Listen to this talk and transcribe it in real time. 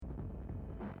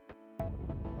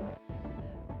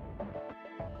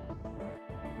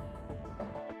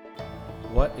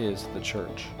What is the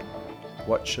church?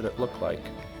 What should it look like?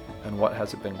 And what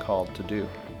has it been called to do?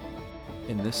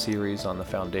 In this series on the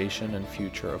foundation and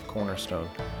future of Cornerstone,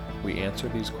 we answer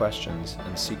these questions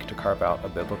and seek to carve out a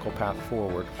biblical path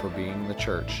forward for being the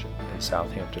church in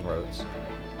Southampton Roads.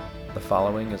 The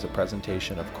following is a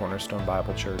presentation of Cornerstone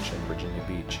Bible Church in Virginia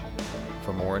Beach.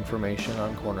 For more information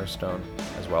on Cornerstone,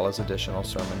 as well as additional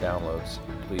sermon downloads,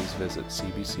 please visit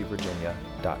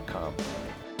cbcvirginia.com.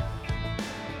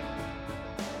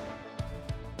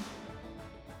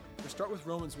 Start with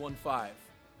Romans 1:5.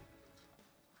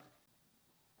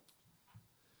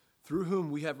 Through whom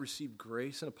we have received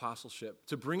grace and apostleship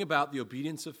to bring about the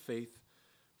obedience of faith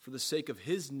for the sake of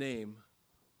his name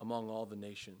among all the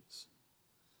nations.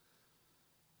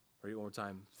 Read it one more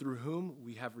time. Through whom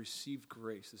we have received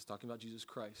grace, this is talking about Jesus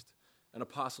Christ, and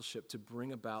apostleship to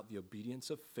bring about the obedience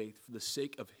of faith for the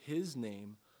sake of his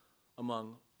name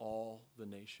among all the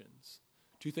nations.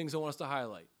 Two things I want us to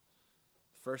highlight.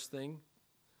 First thing,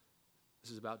 this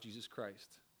is about Jesus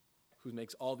Christ, who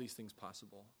makes all these things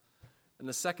possible. And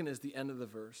the second is the end of the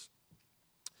verse,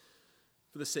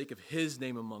 for the sake of his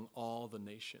name among all the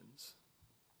nations.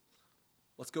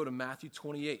 Let's go to Matthew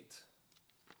 28.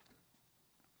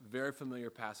 Very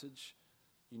familiar passage.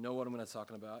 You know what I'm going to be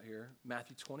talking about here.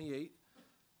 Matthew 28,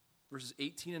 verses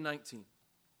 18 and 19.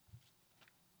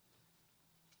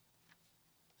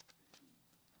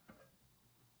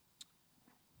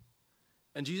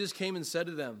 And Jesus came and said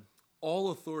to them,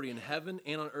 all authority in heaven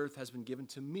and on earth has been given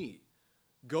to me.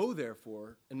 Go,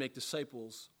 therefore, and make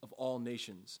disciples of all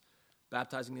nations,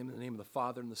 baptizing them in the name of the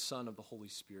Father and the Son and of the Holy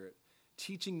Spirit,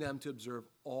 teaching them to observe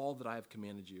all that I have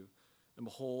commanded you. And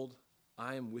behold,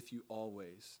 I am with you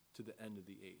always to the end of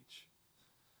the age.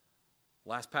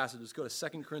 Last passage, let's go to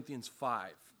 2 Corinthians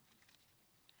 5.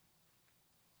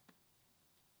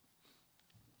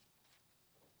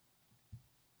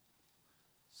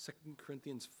 Second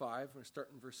Corinthians 5, we're going to start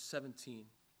in verse 17.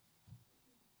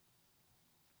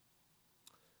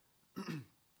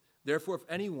 Therefore, if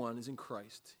anyone is in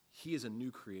Christ, he is a new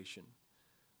creation.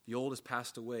 The old has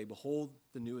passed away. Behold,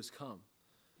 the new has come.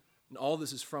 And all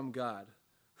this is from God,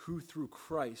 who through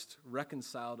Christ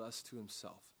reconciled us to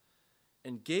himself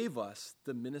and gave us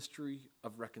the ministry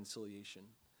of reconciliation.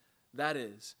 That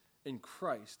is, in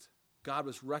Christ, God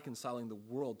was reconciling the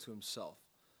world to himself,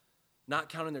 not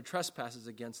counting their trespasses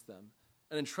against them,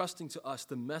 and entrusting to us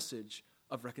the message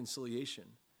of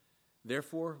reconciliation.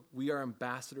 Therefore, we are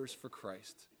ambassadors for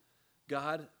Christ,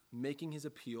 God making his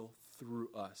appeal through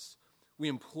us. We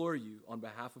implore you on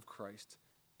behalf of Christ,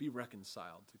 be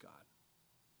reconciled to God.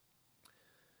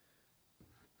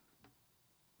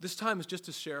 This time is just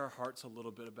to share our hearts a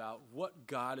little bit about what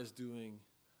God is doing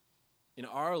in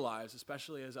our lives,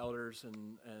 especially as elders,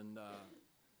 and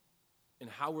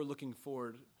how we're looking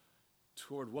forward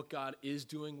toward what God is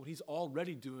doing, what he's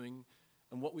already doing,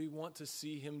 and what we want to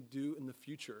see him do in the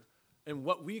future, and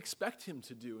what we expect him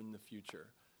to do in the future,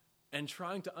 and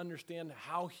trying to understand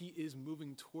how he is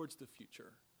moving towards the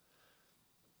future.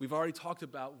 We've already talked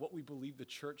about what we believe the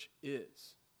church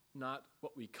is, not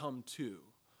what we come to.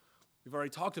 We've already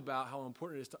talked about how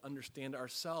important it is to understand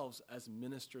ourselves as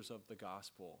ministers of the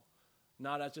gospel,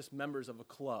 not as just members of a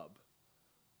club.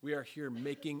 We are here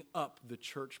making up the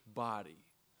church body.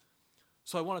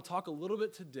 So I want to talk a little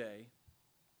bit today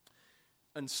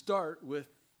and start with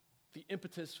the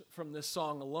impetus from this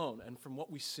song alone and from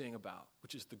what we sing about,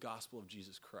 which is the gospel of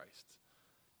Jesus Christ.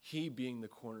 He being the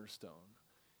cornerstone,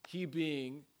 he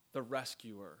being the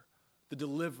rescuer, the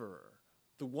deliverer,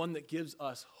 the one that gives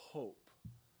us hope.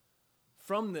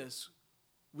 From this,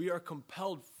 we are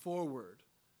compelled forward.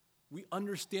 We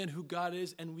understand who God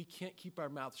is, and we can't keep our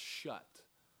mouths shut.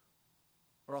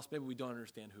 Or else maybe we don't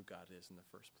understand who God is in the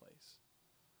first place.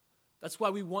 That's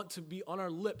why we want to be on our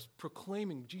lips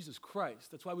proclaiming Jesus Christ.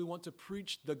 That's why we want to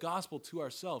preach the gospel to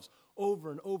ourselves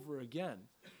over and over again.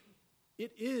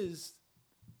 It is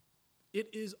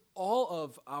all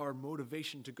of our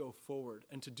motivation to go forward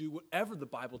and to do whatever the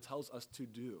Bible tells us to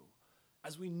do,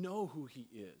 as we know who he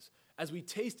is, as we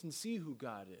taste and see who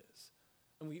God is,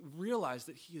 and we realize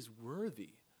that he is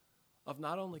worthy of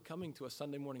not only coming to a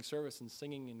Sunday morning service and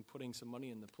singing and putting some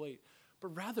money in the plate, but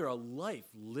rather a life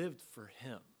lived for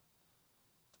him.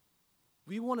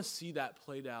 We want to see that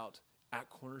played out at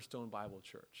Cornerstone Bible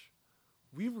Church.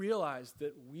 We realize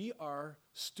that we are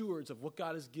stewards of what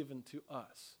God has given to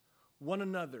us, one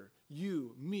another,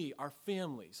 you, me, our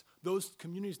families, those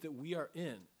communities that we are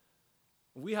in.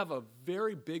 We have a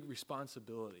very big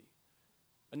responsibility,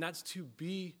 and that's to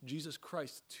be Jesus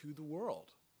Christ to the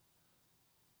world.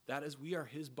 That is, we are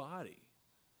his body.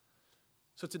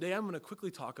 So today I'm going to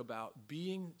quickly talk about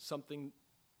being something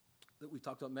that we've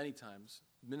talked about many times,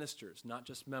 ministers, not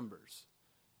just members.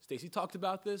 Stacy talked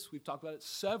about this. We've talked about it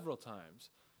several times.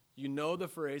 You know the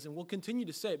phrase, and we'll continue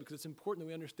to say it because it's important that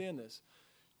we understand this.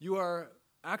 You are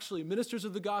actually ministers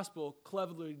of the gospel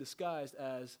cleverly disguised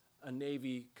as a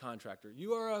Navy contractor.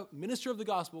 You are a minister of the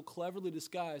gospel cleverly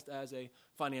disguised as a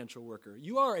financial worker.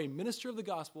 You are a minister of the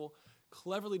gospel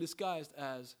cleverly disguised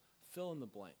as fill in the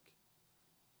blank.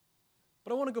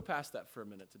 But I want to go past that for a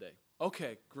minute today.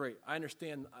 Okay, great. I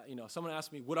understand. Someone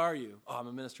asked me, what are you? Oh, I'm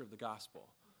a minister of the gospel.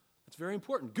 That's very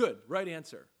important. Good. Right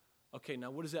answer. Okay,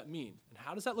 now what does that mean? And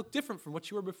how does that look different from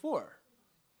what you were before?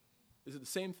 Is it the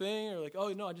same thing? Or like, oh,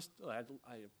 no, I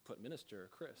put minister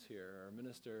Chris here, or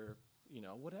minister,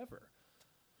 whatever.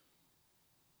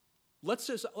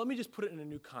 Let me just put it in a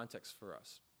new context for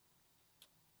us.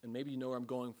 And maybe you know where I'm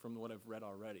going from what I've read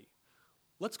already.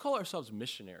 Let's call ourselves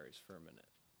missionaries for a minute.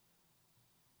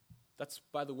 That's,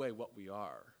 by the way, what we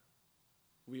are.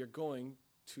 We are going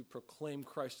to proclaim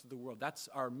Christ to the world. That's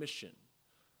our mission,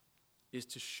 is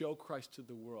to show Christ to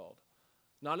the world.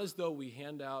 Not as though we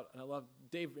hand out, and I love,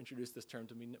 Dave introduced this term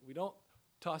to me, we don't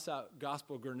toss out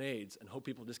gospel grenades and hope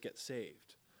people just get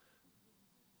saved.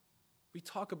 We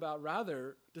talk about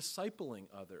rather discipling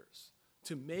others,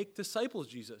 to make disciples,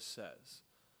 Jesus says,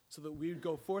 so that we would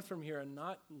go forth from here and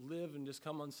not live and just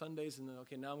come on Sundays and then,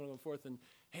 okay, now I'm going to go forth and,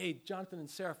 hey, Jonathan and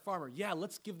Sarah Farmer, yeah,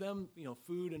 let's give them,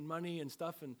 food and money and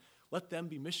stuff and let them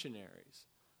be missionaries.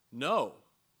 No,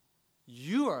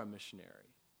 you are a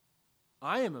missionary.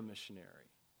 I am a missionary.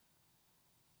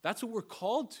 That's what we're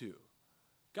called to.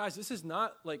 Guys, this is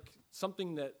not like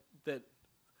something that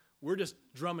we're just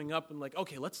drumming up and like,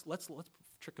 okay, let's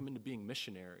trick them into being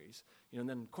missionaries, and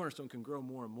then Cornerstone can grow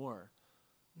more and more.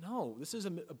 No, this is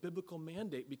a biblical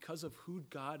mandate because of who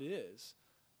God is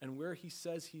and where he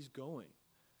says he's going.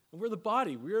 And we're the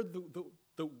body. We're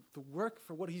the work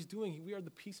for what he's doing. We are the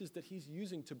pieces that he's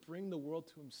using to bring the world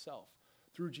to himself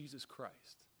through Jesus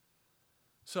Christ.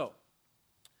 So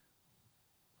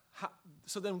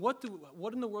then what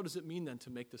in the world does it mean then to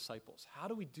make disciples? How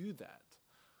do we do that?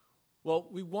 Well,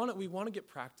 we want to get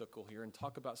practical here and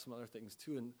talk about some other things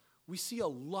too. And we see a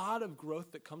lot of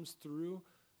growth that comes through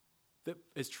that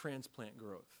is transplant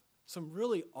growth. Some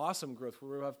really awesome growth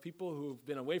where we have people who've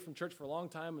been away from church for a long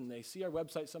time and they see our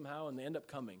website somehow and they end up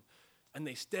coming. And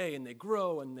they stay and they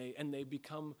grow and they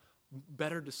become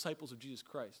better disciples of Jesus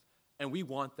Christ. And we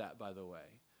want that, by the way.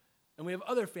 And we have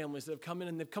other families that have come in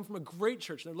and they've come from a great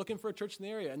church and they're looking for a church in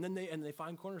the area. And then they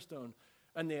find Cornerstone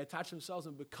and they attach themselves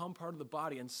and become part of the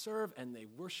body and serve and they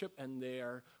worship and they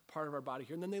are part of our body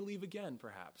here. And then they leave again,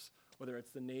 perhaps, whether it's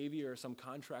the Navy or some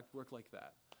contract work like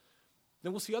that.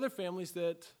 Then we'll see other families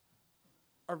that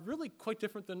are really quite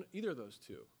different than either of those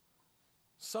two.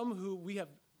 Some who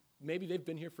maybe they've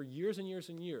been here for years and years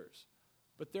and years,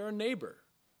 but they're a neighbor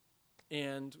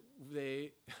and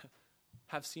they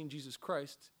have seen Jesus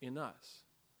Christ in us.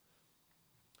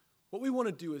 What we want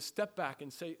to do is step back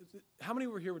and say, how many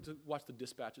were here to watch the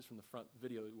dispatches from the front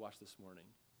video that we watched this morning?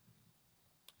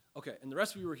 Okay, and the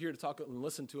rest of you were here to talk and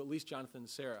listen to at least Jonathan and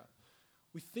Sarah.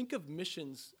 We think of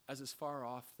missions as this far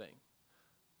off thing.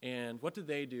 And what do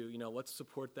they do? Let's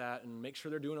support that and make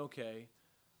sure they're doing okay.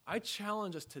 I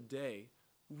challenge us today,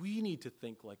 we need to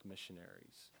think like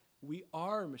missionaries. We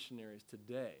are missionaries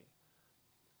today.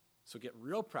 So get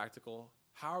real practical.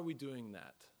 How are we doing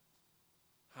that?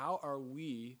 How are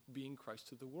we being Christ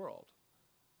to the world?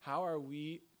 How are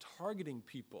we targeting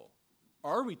people?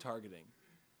 Are we targeting?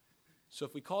 So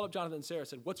if we called up Jonathan and Sarah and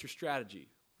said, what's your strategy?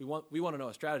 We want to know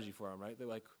a strategy for them, right? They're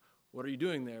like, what are you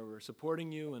doing there? We're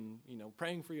supporting you and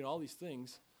praying for you and all these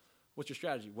things. What's your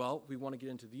strategy? Well, we want to get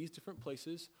into these different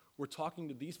places. We're talking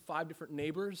to these 5 different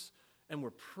neighbors, and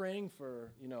we're praying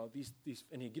for these.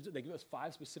 And they give us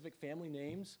 5 specific family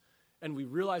names, and we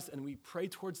realize and we pray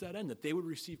towards that end that they would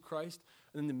receive Christ,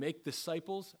 and then they make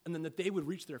disciples, and then that they would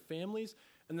reach their families,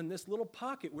 and then this little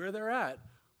pocket where they're at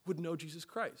would know Jesus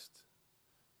Christ.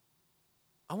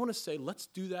 I want to say, let's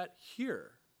do that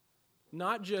here.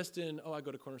 Not just in, I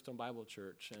go to Cornerstone Bible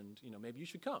Church and, maybe you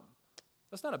should come.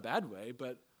 That's not a bad way,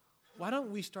 but why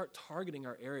don't we start targeting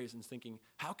our areas and thinking,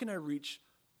 how can I reach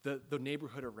the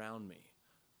neighborhood around me?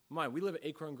 We live at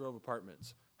Acorn Grove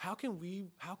Apartments. How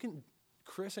can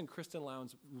Chris and Kristen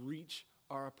Lowndes reach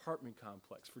our apartment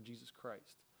complex for Jesus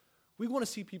Christ? We want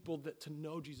to see people to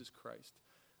know Jesus Christ.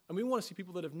 And we want to see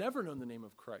people that have never known the name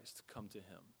of Christ come to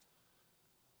him.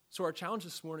 So our challenge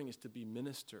this morning is to be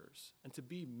ministers and to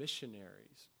be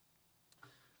missionaries.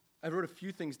 I wrote a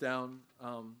few things down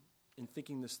in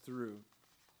thinking this through.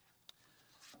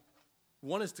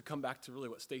 One is to come back to really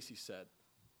what Stacy said.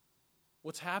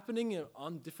 What's happening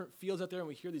on different fields out there, and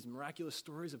we hear these miraculous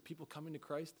stories of people coming to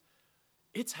Christ,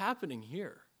 It's happening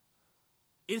here.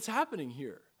 It's happening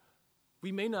here.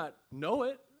 We may not know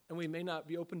it, and we may not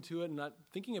be open to it and not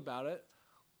thinking about it.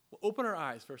 We'll open our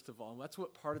eyes, first of all, and that's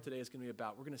what part of today is going to be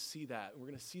about. We're going to see that. We're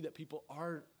going to see that people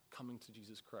are coming to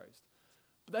Jesus Christ.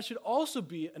 But that should also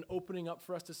be an opening up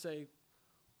for us to say,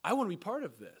 I want to be part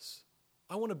of this.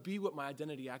 I want to be what my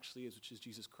identity actually is, which is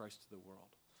Jesus Christ to the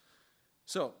world.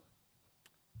 So,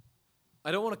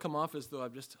 I don't want to come off as though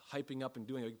I'm just hyping up and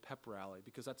doing a big pep rally,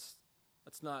 because that's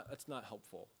not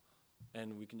helpful.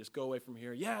 And we can just go away from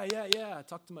here, yeah,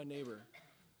 talk to my neighbor.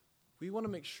 We want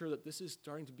to make sure that this is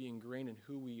starting to be ingrained in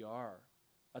who we are.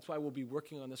 That's why we'll be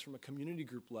working on this from a community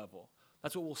group level.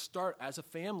 That's what we'll start as a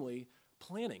family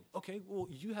planning. Okay, well,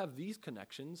 you have these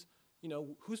connections. You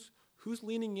know, who's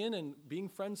leaning in and being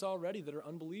friends already that are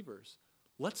unbelievers?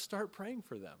 Let's start praying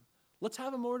for them. Let's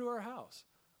have them over to our house.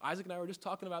 Isaac and I were just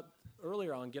talking about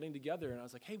earlier on getting together, and I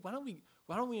was like, hey, why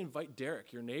don't we invite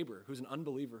Derek, your neighbor, who's an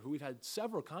unbeliever, who we've had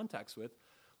several contacts with.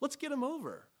 Let's get him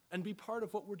over and be part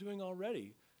of what we're doing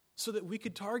already so that we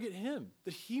could target him,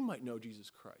 that he might know Jesus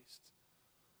Christ.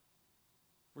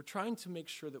 We're trying to make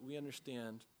sure that we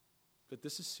understand that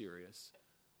this is serious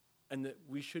and that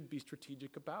we should be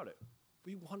strategic about it.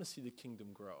 We want to see the kingdom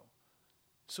grow.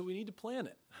 So we need to plan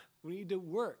it. We need to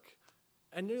work.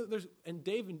 And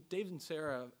Dave and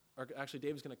Sarah are actually,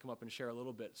 Dave's going to come up and share a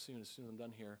little bit as soon as I'm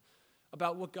done here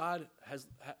about what God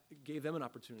gave them an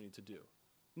opportunity to do.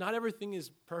 Not everything is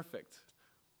perfect.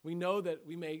 We know that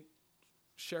we may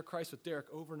share Christ with Derek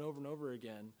over and over and over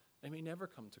again. They may never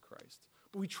come to Christ.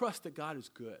 But we trust that God is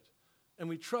good. And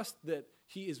we trust that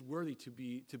he is worthy to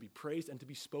be praised and to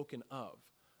be spoken of.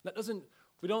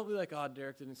 We don't be like, oh,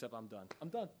 Derek didn't accept, I'm done.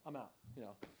 I'm out, you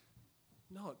know.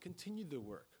 No, continue the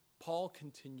work. Paul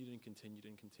continued and continued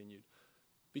and continued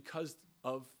because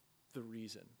of the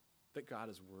reason that God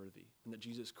is worthy and that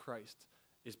Jesus Christ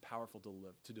is powerful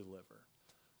to deliver.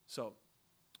 So,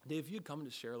 Dave, if you'd come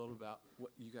to share a little about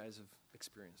what you guys have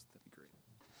experienced, that'd be great.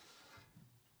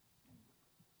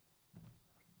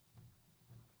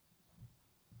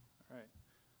 All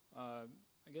right.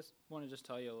 I guess I want to just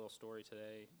tell you a little story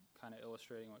today, kind of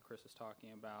illustrating what Chris is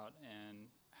talking about and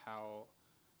how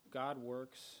God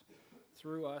works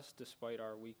through us despite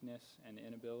our weakness and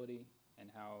inability, and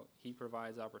how he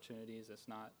provides opportunities. It's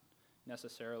not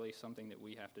necessarily something that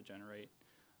we have to generate.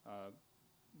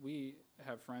 We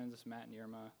have friends, Matt and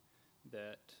Irma,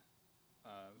 that,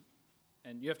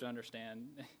 and you have to understand,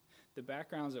 the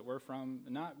backgrounds that we're from,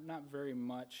 not very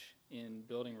much in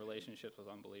building relationships with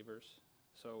unbelievers.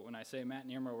 So when I say Matt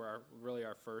and Irma were really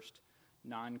our first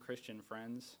non-Christian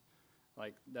friends,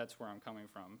 like that's where I'm coming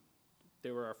from. They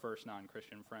were our first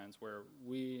non-Christian friends, where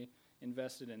we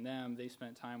invested in them. They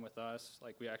spent time with us.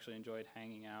 Like, we actually enjoyed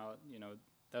hanging out. You know,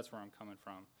 that's where I'm coming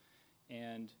from.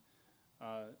 And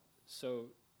so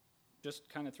just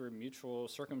kind of through mutual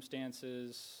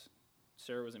circumstances,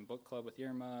 Sarah was in book club with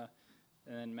Irma,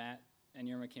 and then Matt and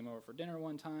Irma came over for dinner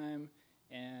one time,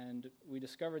 and we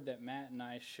discovered that Matt and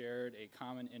I shared a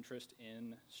common interest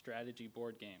in strategy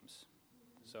board games.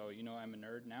 So, you know, I'm a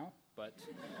nerd now, but...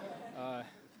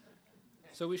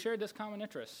 So we shared this common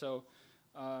interest. So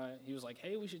he was like,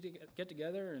 hey, we should get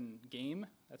together and game.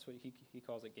 That's what he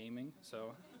calls it, gaming.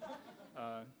 So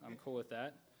I'm cool with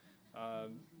that.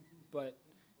 But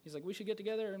he's like, we should get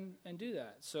together and do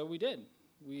that. So we did.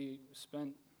 We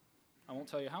spent, I won't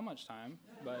tell you how much time,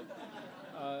 but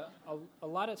a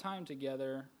lot of time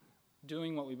together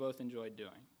doing what we both enjoyed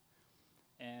doing.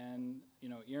 And, you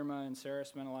know, Irma and Sarah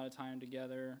spent a lot of time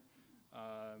together.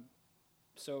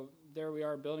 So there we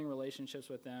are, building relationships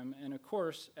with them. And of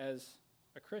course, as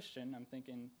a Christian, I'm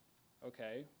thinking,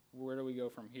 okay, where do we go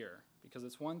from here? Because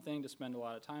it's one thing to spend a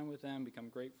lot of time with them, become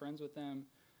great friends with them,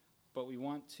 but we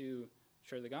want to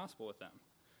share the gospel with them.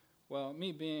 Well,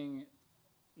 me being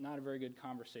not a very good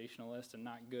conversationalist and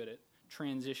not good at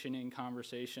transitioning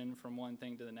conversation from one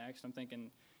thing to the next, I'm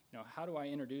thinking, you know, how do I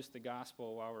introduce the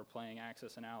gospel while we're playing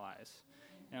Axis and Allies?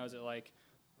 You know, is it like,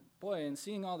 boy, and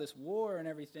seeing all this war and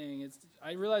everything,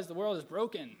 I realize the world is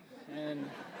broken, and,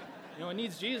 you know, it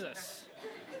needs Jesus.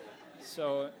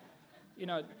 So, you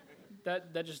know,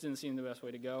 that just didn't seem the best way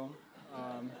to go.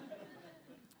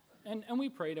 And we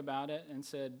prayed about it and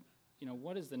said, you know,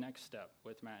 what is the next step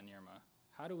with Matt and Irma?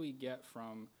 How do we get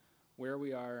from where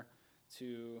we are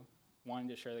to wanting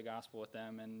to share the gospel with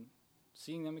them and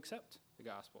seeing them accept the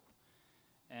gospel?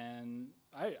 And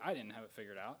I didn't have it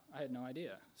figured out. I had no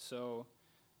idea. So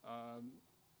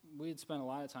we had spent a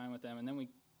lot of time with them, and then we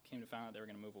came to find out they were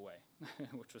going to move away,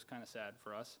 which was kind of sad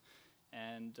for us.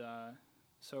 And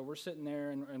so we're sitting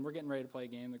there, and we're getting ready to play a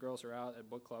game. The girls are out at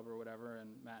book club or whatever, and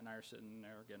Matt and I are sitting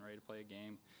there getting ready to play a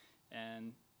game.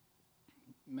 And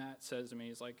Matt says to me,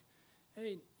 he's like,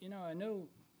 hey, I know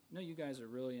you guys are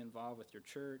really involved with your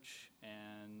church,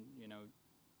 and,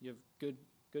 you have good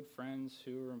friends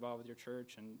who are involved with your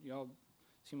church, and you all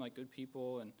seem like good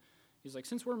people. And he's like,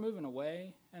 since we're moving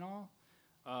away and all,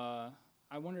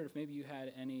 I wondered if maybe you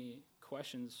had any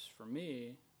questions for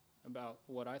me about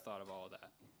what I thought of all of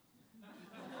that.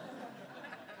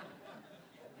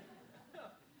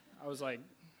 I was like,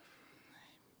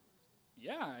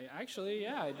 yeah,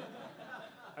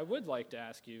 I would like to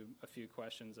ask you a few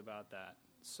questions about that.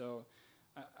 So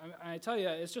I tell you,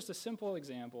 it's just a simple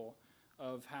example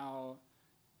of how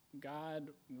God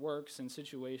works in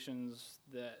situations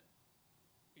that,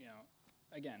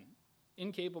 again,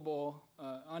 incapable,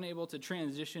 unable to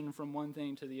transition from one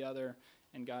thing to the other,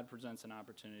 and God presents an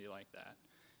opportunity like that.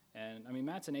 And,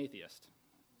 Matt's an atheist,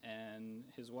 and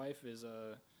his wife is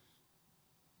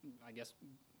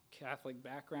Catholic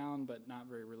background, but not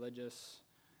very religious.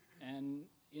 And,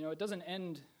 it doesn't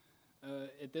end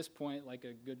at this point like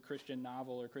a good Christian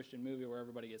novel or Christian movie where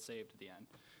everybody gets saved at the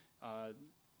end.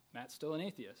 Matt's still an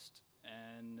atheist,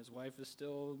 and his wife is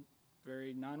still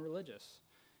very non-religious,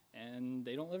 and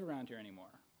they don't live around here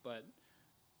anymore. But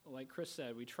like Chris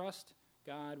said, we trust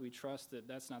God. We trust that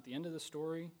that's not the end of the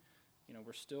story.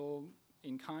 We're still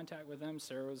in contact with them.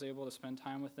 Sarah was able to spend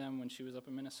time with them when she was up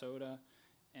in Minnesota,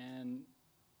 and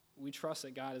we trust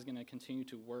that God is going to continue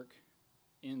to work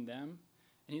in them,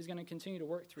 and he's going to continue to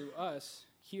work through us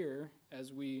here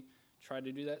as we try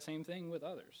to do that same thing with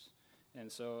others. And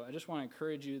so I just want to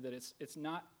encourage you that it's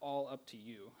not all up to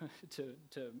you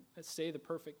to say the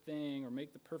perfect thing or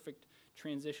make the perfect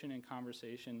transition in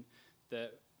conversation,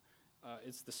 that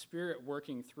it's the Spirit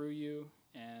working through you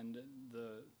and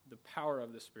the power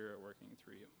of the Spirit working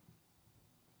through you.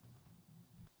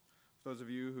 For those of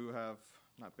you who have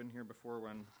not been here before,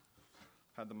 when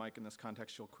I had the mic in this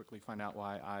context, you'll quickly find out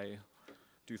why I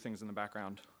do things in the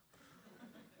background.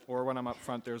 Or when I'm up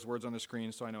front, there's words on the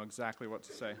screen, so I know exactly what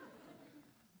to say.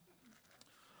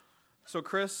 So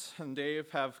Chris and Dave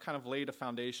have kind of laid a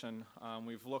foundation.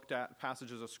 We've looked at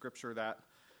passages of Scripture that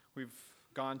we've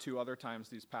gone to other times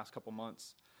these past couple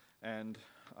months. And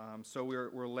so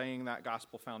we're laying that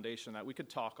gospel foundation that we could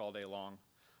talk all day long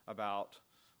about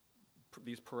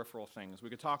these peripheral things. We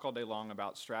could talk all day long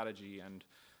about strategy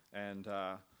and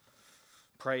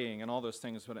praying and all those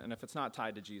things. And if it's not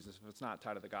tied to Jesus, if it's not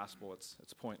tied to the gospel,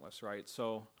 it's pointless, right?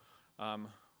 So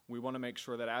we want to make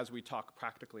sure that as we talk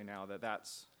practically now,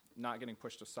 that's not getting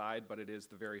pushed aside, but it is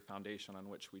the very foundation on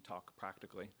which we talk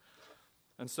practically.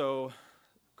 And so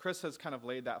Chris has kind of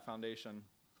laid that foundation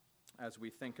as we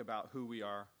think about who we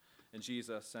are in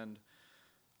Jesus. And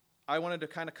I wanted to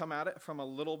kind of come at it from a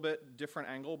little bit different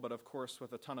angle, but of course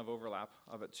with a ton of overlap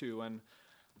of it too. And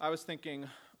I was thinking,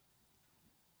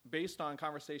 based on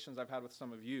conversations I've had with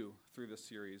some of you through this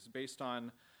series, based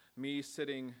on me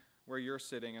sitting where you're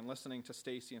sitting and listening to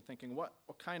Stacy and thinking, what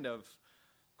kind of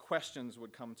questions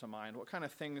would come to mind? What kind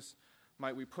of things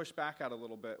might we push back at a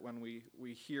little bit when we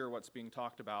hear what's being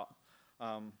talked about?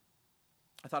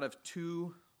 I thought of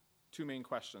two main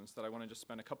questions that I want to just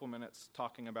spend a couple minutes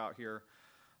talking about here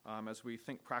as we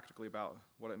think practically about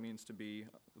what it means to be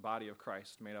the body of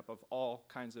Christ, made up of all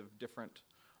kinds of different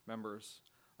members,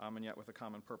 and yet with a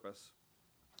common purpose.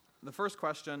 The first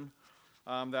question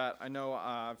that I know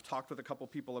I've talked with a couple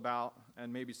people about,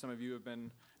 and maybe some of you have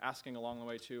been asking along the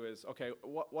way too, is, okay,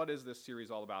 what is this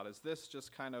series all about? Is this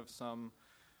just kind of some,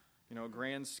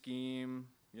 grand scheme?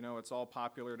 It's all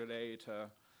popular today to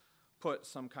put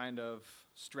some kind of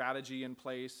strategy in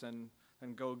place and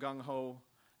go gung-ho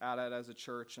at it as a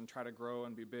church and try to grow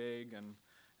and be big,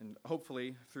 and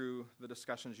hopefully through the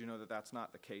discussions that that's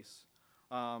not the case.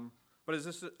 But is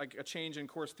this like a change in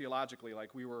course theologically?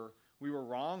 Like we were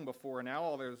wrong before, and now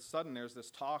all of a sudden there's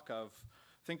this talk of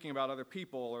thinking about other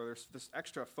people, or there's this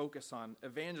extra focus on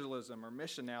evangelism or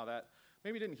mission now that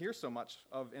maybe didn't hear so much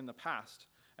of in the past.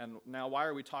 And now why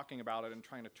are we talking about it and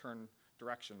trying to turn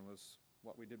direction? Was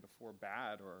what we did before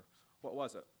bad, or what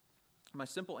was it? My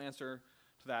simple answer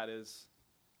to that is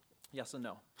yes and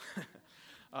no.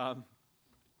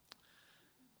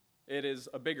 It is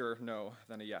a bigger no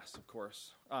than a yes, of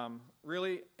course.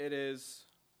 Really, it is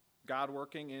God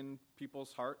working in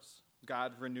people's hearts,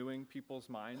 God renewing people's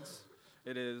minds.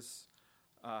 It is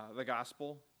the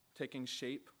gospel taking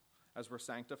shape as we're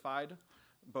sanctified,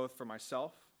 both for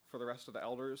myself, for the rest of the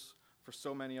elders, for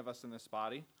so many of us in this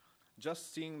body.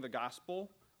 Just seeing the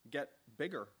gospel get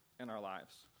bigger in our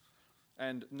lives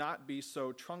and not be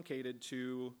so truncated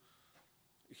to,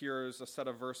 here's a set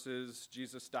of verses,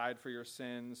 Jesus died for your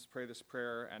sins, pray this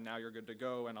prayer, and now you're good to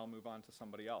go, and I'll move on to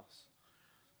somebody else.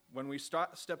 when we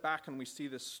step back and we see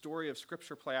this story of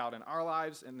Scripture play out in our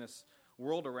lives, in this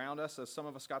world around us, as some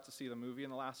of us got to see the movie in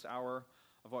the last hour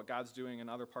of what God's doing in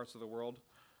other parts of the world,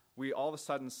 we all of a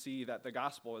sudden see that the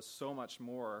gospel is so much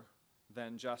more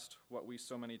than just what we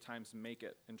so many times make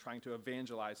it in trying to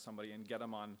evangelize somebody and get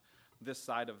them on this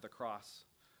side of the cross.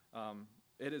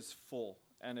 It is full,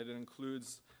 and it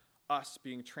includes us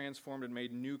being transformed and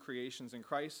made new creations in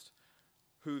Christ,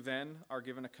 who then are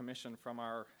given a commission from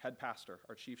our head pastor,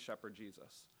 our chief shepherd,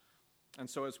 Jesus. And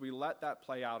so as we let that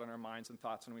play out in our minds and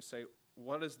thoughts, and we say,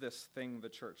 what is this thing, the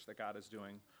church, that God is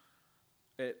doing?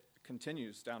 It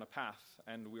continues down a path,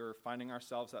 and we're finding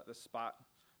ourselves at this spot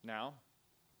now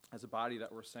as a body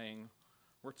that we're saying,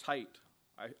 we're tight.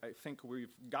 I think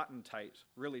we've gotten tight,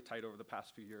 really tight over the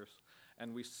past few years,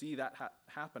 and we see that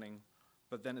happening,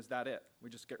 but then is that it? We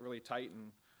just get really tight,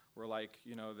 and we're like,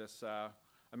 this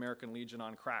American Legion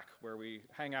on crack, where we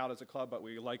hang out as a club, but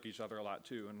we like each other a lot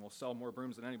too, and we'll sell more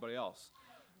brooms than anybody else.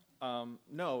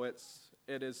 No,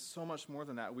 it is so much more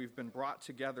than that. We've been brought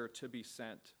together to be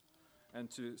sent and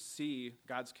to see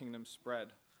God's kingdom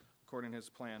spread according to his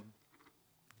plan.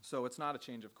 So it's not a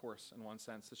change of course in one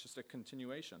sense. It's just a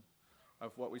continuation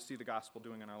of what we see the gospel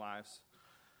doing in our lives.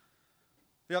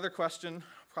 The other question,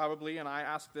 probably, and I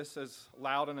ask this as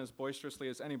loud and as boisterously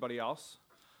as anybody else,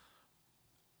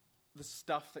 the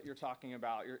stuff that you're talking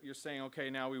about, you're saying, okay,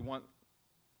 now we want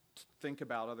to think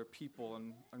about other people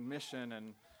and mission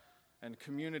and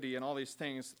community and all these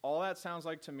things. All that sounds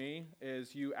like to me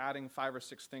is you adding 5 or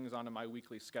 6 things onto my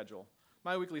weekly schedule.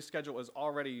 My weekly schedule is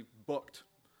already booked.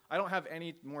 I don't have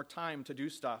any more time to do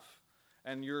stuff.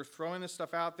 And you're throwing this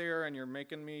stuff out there, and you're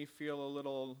making me feel a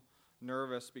little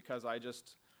nervous because I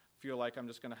just feel like I'm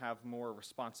just going to have more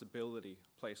responsibility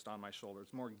placed on my shoulders,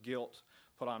 more guilt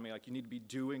put on me, like you need to be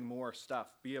doing more stuff.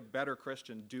 Be a better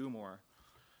Christian, do more.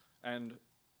 And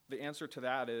the answer to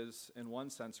that is, in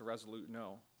one sense, a resolute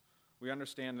no. We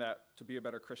understand that to be a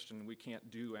better Christian, we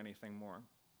can't do anything more.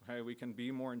 Okay? We can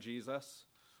be more in Jesus,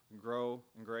 grow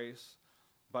in grace,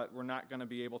 but we're not going to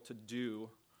be able to do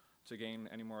to gain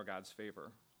any more of God's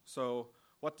favor. So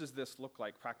what does this look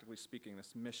like, practically speaking,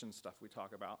 this mission stuff we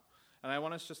talk about? And I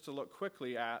want us just to look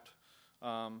quickly at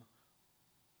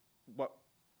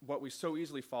what we so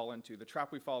easily fall into, the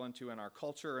trap we fall into in our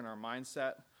culture and our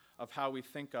mindset of how we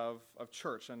think of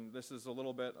church. And this is a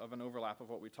little bit of an overlap of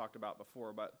what we talked about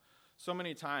before, but so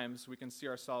many times we can see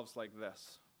ourselves like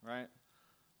this, right?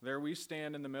 There we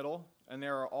stand in the middle, and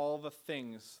there are all the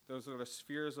things. Those are the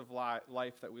spheres of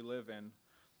life that we live in,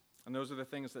 and those are the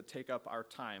things that take up our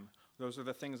time. Those are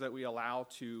the things that we allow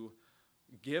to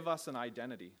give us an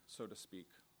identity, so to speak,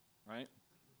 right?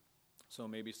 So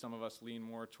maybe some of us lean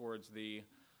more towards the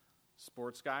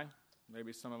sports guy.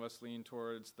 Maybe some of us lean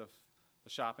towards the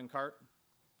shopping cart.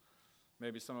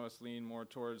 Maybe some of us lean more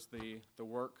towards the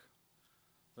work,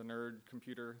 the nerd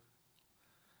computer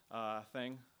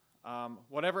thing.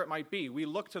 Whatever it might be, we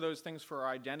look to those things for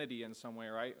our identity in some way,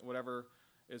 right? Whatever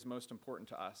is most important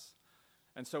to us.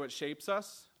 And so it shapes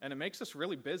us, and it makes us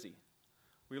really busy.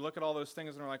 We look at all those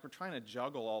things, and we're like, we're trying to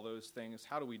juggle all those things.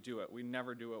 How do we do it? We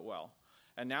never do it well.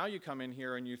 And now you come in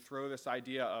here, and you throw this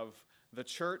idea of the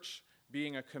church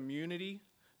being a community,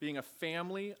 being a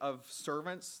family of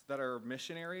servants that are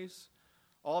missionaries.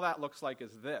 All that looks like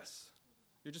is this.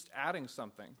 You're just adding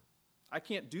something. I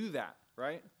can't do that,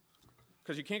 right?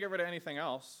 Because you can't get rid of anything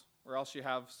else, or else you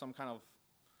have some kind of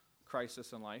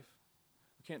crisis in life.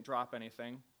 You can't drop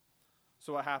anything.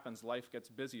 So what happens? Life gets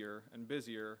busier and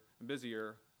busier and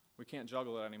busier. We can't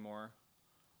juggle it anymore.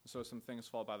 So some things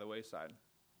fall by the wayside.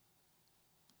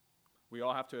 We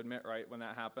all have to admit, right, when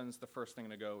that happens, the first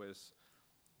thing to go is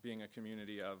being a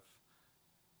community of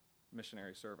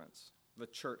missionary servants. The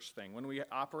church thing. When we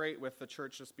operate with the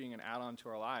church just being an add-on to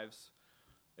our lives,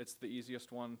 it's the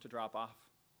easiest one to drop off,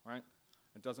 right?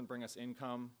 It doesn't bring us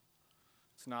income.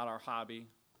 It's not our hobby.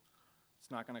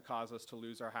 It's not going to cause us to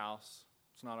lose our house.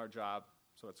 It's not our job,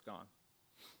 so it's gone.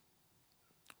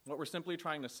 What we're simply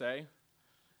trying to say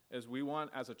is we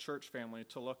want, as a church family,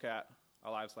 to look at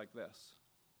our lives like this.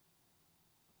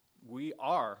 We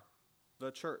are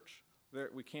the church.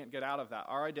 We can't get out of that.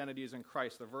 Our identity is in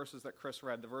Christ. The verses that Chris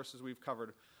read, the verses we've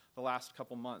covered the last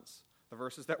couple months, the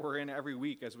verses that we're in every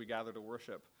week as we gather to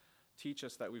worship, teach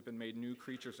us that we've been made new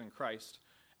creatures in Christ.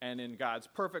 And in God's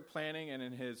perfect planning and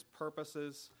in his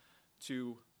purposes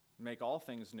to make all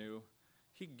things new,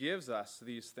 he gives us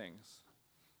these things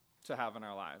to have in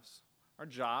our lives. Our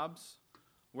jobs,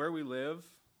 where we live,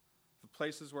 the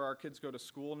places where our kids go to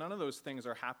school, none of those things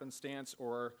are happenstance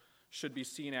or should be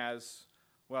seen as,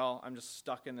 well, I'm just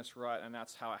stuck in this rut and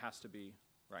that's how it has to be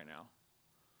right now.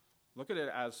 Look at it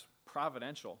as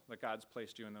providential that God's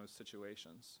placed you in those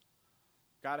situations.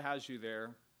 God has you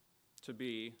there to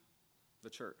be the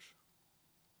church.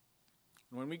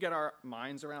 And when we get our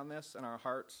minds around this and our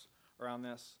hearts around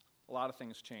this, a lot of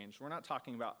things change. We're not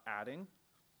talking about adding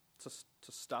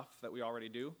to stuff that we already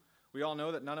do. We all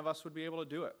know that none of us would be able to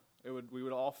do it. We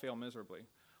would all fail miserably.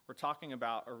 We're talking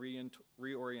about a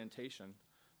reorientation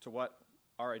to what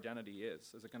our identity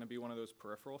is. Is it going to be one of those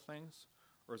peripheral things,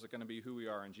 or is it going to be who we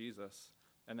are in Jesus?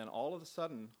 And then all of a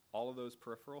sudden, all of those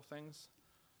peripheral things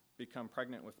become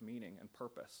pregnant with meaning and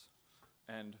purpose,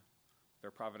 and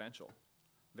they're providential.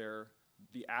 They're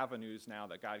the avenues now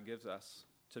that God gives us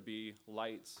to be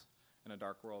lights in a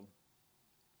dark world,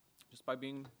 just by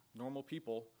being normal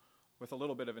people with a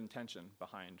little bit of intention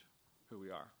behind who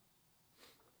we are.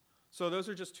 So those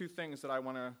are just two things that I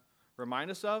want to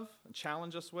remind us of and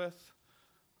challenge us with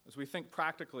as we think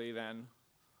practically then,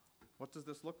 what does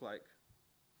this look like?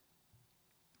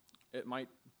 It might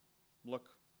look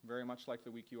very much like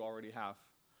the week you already have.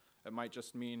 It might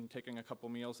just mean taking a couple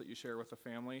meals that you share with the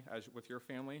family, with your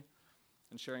family,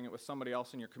 and sharing it with somebody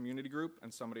else in your community group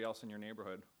and somebody else in your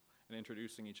neighborhood, and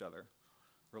introducing each other.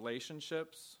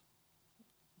 Relationships,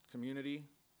 community,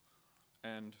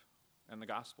 and the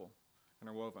gospel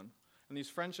interwoven. And these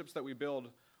friendships that we build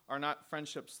are not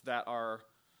friendships that are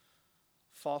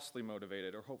falsely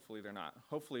motivated, or hopefully they're not.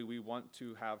 Hopefully we want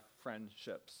to have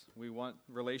friendships. We want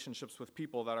relationships with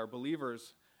people that are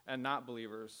believers and not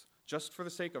believers, just for the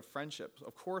sake of friendship.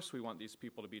 Of course we want these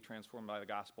people to be transformed by the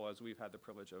gospel, as we've had the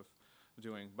privilege of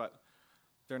doing, but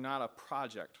they're not a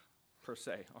project per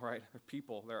se, all right? They're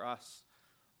people, they're us,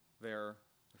 they're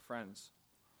friends.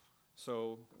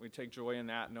 So we take joy in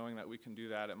that, knowing that we can do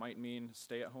that. It might mean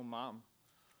stay-at-home mom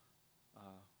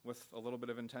with a little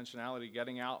bit of intentionality,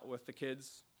 getting out with the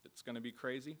kids. It's going to be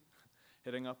crazy.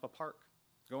 Hitting up a park,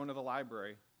 going to the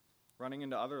library, running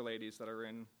into other ladies that are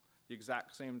in the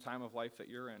exact same time of life that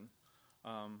you're in,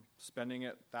 spending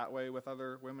it that way with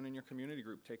other women in your community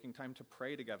group, taking time to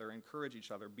pray together, encourage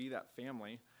each other, be that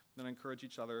family, then encourage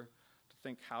each other to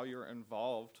think how you're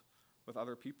involved with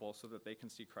other people so that they can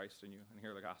see Christ in you and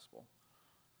hear the gospel.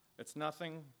 It's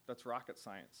nothing that's rocket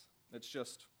science. It's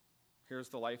just, here's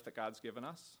the life that God's given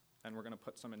us, and we're going to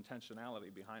put some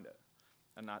intentionality behind it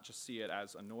and not just see it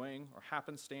as annoying or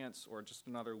happenstance or just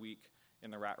another week in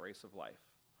the rat race of life.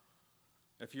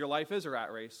 If your life is a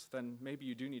rat race, then maybe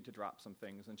you do need to drop some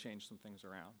things and change some things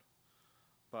around.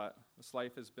 But this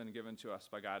life has been given to us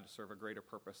by God to serve a greater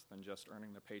purpose than just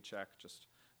earning the paycheck, just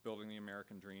building the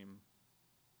American dream.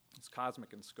 It's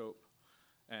cosmic in scope,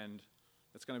 and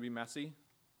it's going to be messy.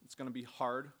 It's going to be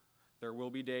hard. There will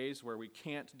be days where we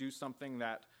can't do something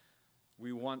that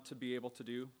we want to be able to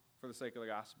do for the sake of the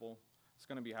gospel. It's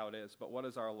going to be how it is. But what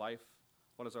is our life?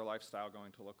 What is our lifestyle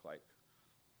going to look like?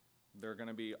 There are going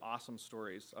to be awesome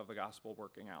stories of the gospel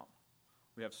working out.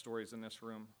 We have stories in this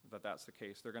room that that's the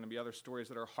case. There are going to be other stories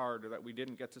that are hard or that we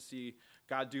didn't get to see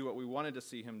God do what we wanted to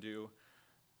see him do.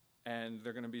 And there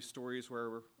are going to be stories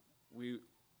where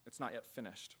it's not yet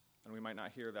finished. And we might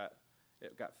not hear that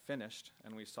it got finished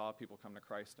and we saw people come to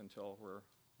Christ until we're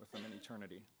with them in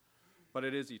eternity. But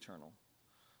it is eternal.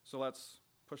 So let's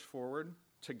push forward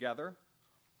together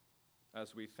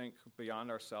as we think beyond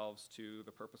ourselves to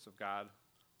the purpose of God,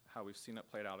 how we've seen it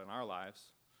played out in our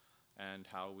lives, and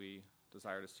how we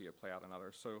desire to see it play out in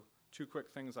others. So 2 quick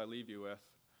things I leave you with.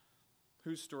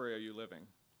 Whose story are you living?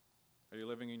 Are you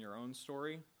living in your own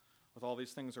story with all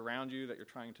these things around you that you're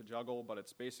trying to juggle, but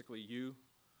it's basically you?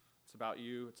 It's about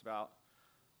you. It's about,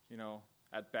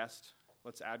 at best,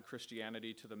 let's add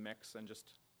Christianity to the mix and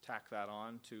just tack that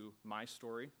on to my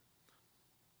story?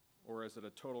 Or is it a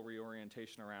total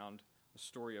reorientation around the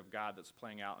story of God that's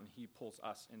playing out and he pulls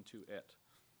us into it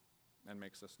and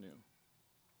makes us new?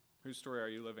 Whose story are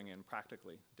you living in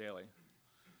practically, daily?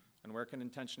 And where can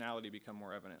intentionality become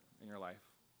more evident in your life?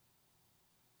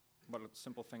 What are the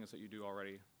simple things that you do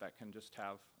already that can just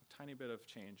have a tiny bit of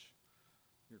change?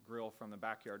 Your grill from the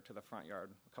backyard to the front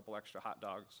yard, a couple extra hot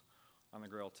dogs on the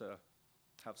grill to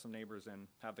have some neighbors in,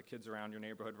 have the kids around your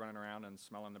neighborhood running around and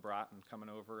smelling the brat and coming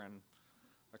over, and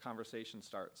a conversation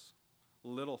starts.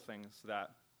 Little things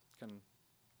that can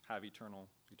have eternal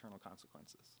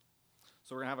consequences.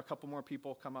 So we're going to have a couple more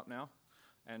people come up now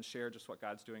and share just what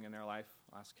God's doing in their life.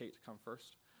 I'll ask Kate to come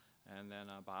first, and then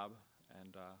Bob,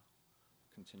 and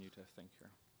continue to think here.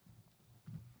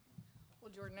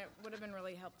 Well, Jordan, it would have been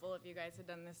really helpful if you guys had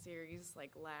done this series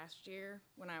like last year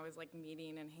when I was like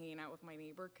meeting and hanging out with my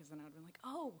neighbor, because then I would have been like,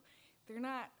 oh, they're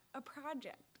not a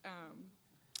project.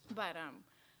 But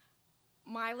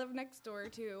I live next door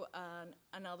to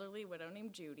an elderly widow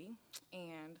named Judy,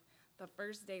 and the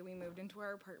first day we moved into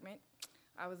our apartment,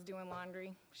 I was doing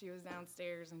laundry. She was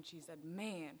downstairs, and she said,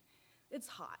 "Man, it's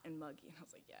hot and muggy." And I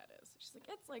was like, "Yeah, it is." She's like,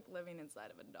 "It's like living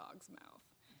inside of a dog's mouth."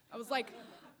 I was like,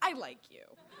 "I like you."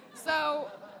 So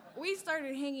we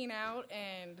started hanging out,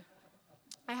 and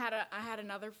I had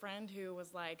another friend who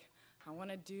was like, "I want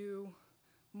to do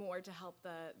more to help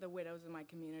the widows in my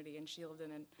community." And she lived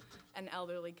in an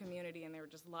elderly community, and there were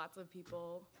just lots of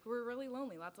people who were really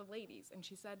lonely, lots of ladies. And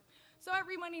she said, "So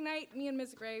every Monday night, me and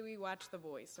Miss Gray, we watch The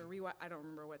Voice," or I don't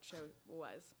remember what show it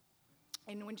was.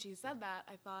 And when she said that,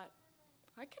 I thought,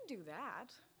 I could do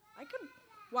that. I could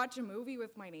watch a movie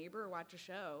with my neighbor or watch a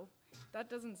show. That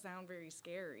doesn't sound very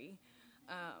scary.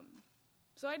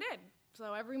 So I did.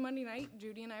 So every Monday night,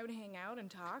 Judy and I would hang out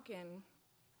and talk. And,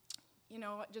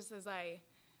 just as I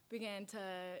began to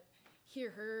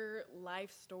hear her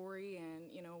life story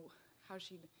and, how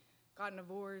she'd gotten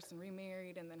divorced and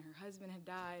remarried, and then her husband had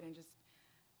died, and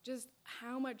just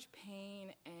how much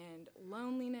pain and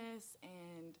loneliness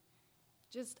and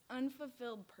just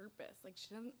unfulfilled purpose. Like,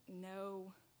 she doesn't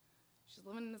know. She's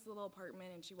living in this little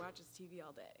apartment, and she watches TV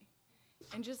all day.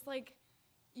 And just,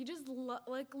 you just,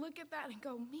 look at that and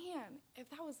go, man, if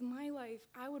that was my life,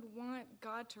 I would want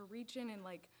God to reach in and,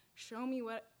 show me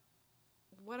what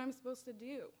I'm supposed to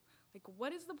do.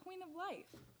 What is the point of life?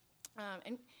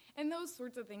 And those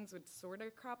sorts of things would sort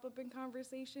of crop up in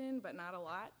conversation, but not a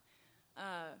lot.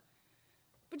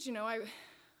 But,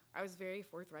 I was very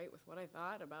forthright with what I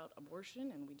thought about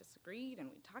abortion, and we disagreed, and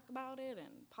we'd talk about it,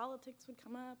 and politics would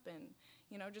come up, and,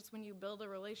 just when you build a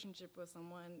relationship with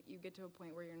someone, you get to a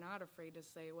point where you're not afraid to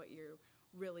say what you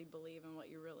really believe and what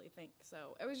you really think.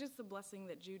 So it was just a blessing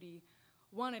that Judy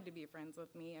wanted to be friends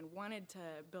with me and wanted to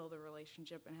build a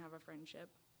relationship and have a friendship.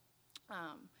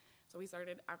 So we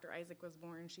started, after Isaac was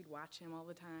born, she'd watch him all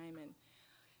the time, and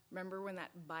remember when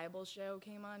that Bible show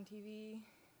came on TV?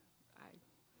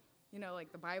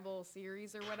 The Bible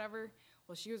series or whatever.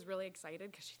 Well, she was really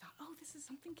excited because she thought, oh, this is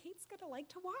something Kate's going to like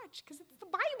to watch because it's the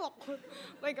Bible.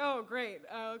 Oh, great.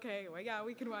 Okay, well, yeah,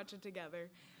 we can watch it together.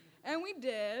 And we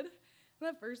did.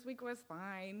 The first week was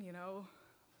fine,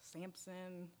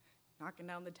 Samson knocking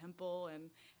down the temple. And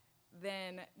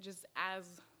then just as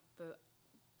the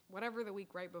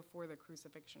week right before the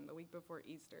crucifixion, the week before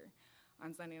Easter,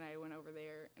 on Sunday night I went over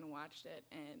there and watched it.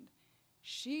 And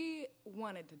she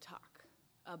wanted to talk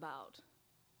about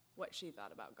what she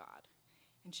thought about God.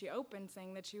 And she opened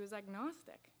saying that she was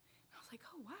agnostic. And I was like,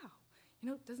 oh,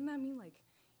 wow. Doesn't that mean,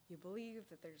 you believe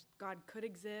that God could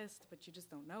exist, but you just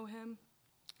don't know him?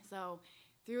 So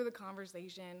through the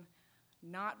conversation,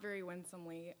 not very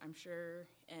winsomely, I'm sure,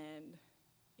 and,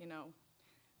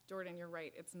 Jordan, you're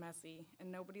right, it's messy,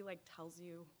 and nobody, tells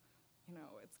you,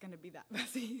 it's going to be that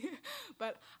messy.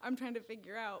 But I'm trying to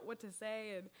figure out what to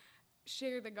say and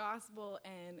share the gospel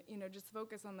and, just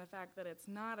focus on the fact that it's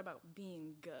not about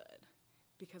being good.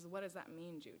 Because what does that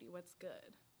mean, Judy? What's good?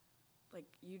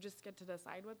 You just get to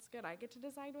decide what's good. I get to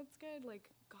decide what's good.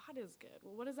 God is good.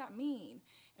 Well, what does that mean?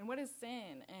 And what is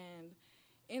sin? And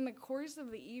in the course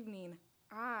of the evening,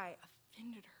 I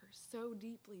offended her so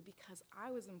deeply because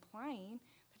I was implying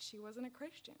that she wasn't a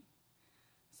Christian.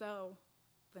 So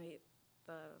the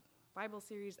Bible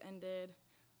series ended.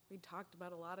 We talked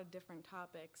about a lot of different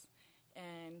topics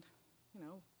and,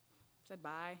 said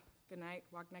bye, good night,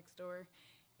 walked next door.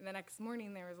 And the next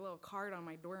morning there was a little card on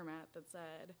my doormat that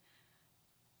said,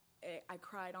 I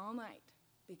cried all night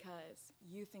because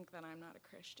you think that I'm not a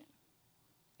Christian.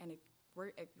 And if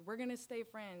we're going to stay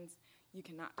friends, you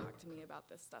cannot talk to me about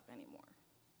this stuff anymore.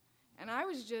 And I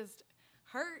was just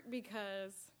hurt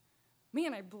because,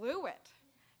 man, I blew it.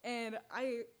 And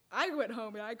I went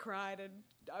home and I cried and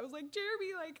I was like,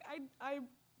 Jeremy, I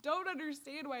don't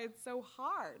understand why it's so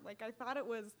hard. I thought it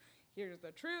was, here's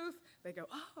the truth. They go,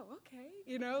 oh, okay.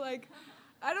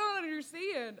 I don't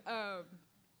understand.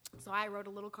 So I wrote a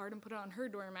little card and put it on her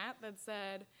doormat that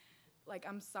said,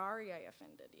 I'm sorry I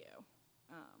offended you.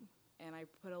 And I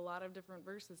put a lot of different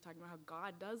verses talking about how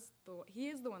God he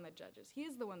is the one that judges. He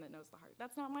is the one that knows the heart.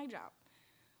 That's not my job.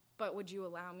 But would you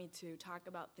allow me to talk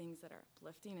about things that are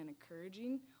uplifting and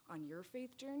encouraging on your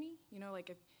faith journey?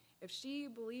 If she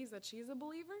believes that she's a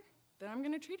believer, then I'm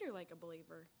going to treat her like a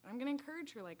believer. I'm going to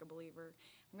encourage her like a believer.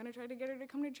 I'm going to try to get her to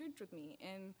come to church with me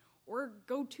or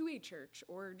go to a church,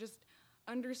 or just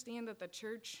understand that the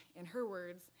church, in her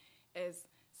words, is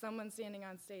someone standing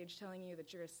on stage telling you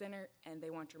that you're a sinner and they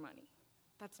want your money.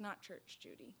 That's not church,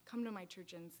 Judy. Come to my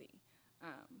church and see.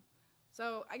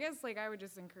 So I guess I would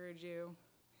just encourage you,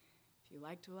 if you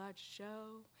like to watch a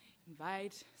show,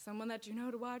 invite someone that you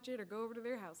know to watch it or go over to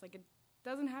their house. It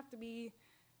doesn't have to be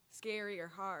scary or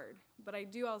hard. But I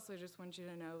do also just want you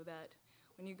to know that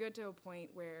when you get to a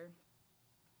point where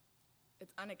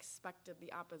it's unexpected,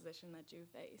 the opposition that you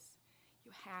face.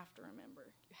 You have to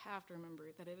remember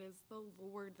that it is the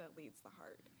Lord that leads the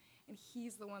heart. And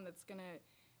he's the one that's going to,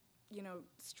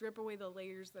 strip away the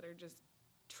layers that are just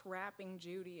trapping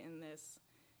Judy in this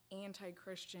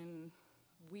anti-Christian,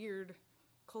 weird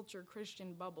culture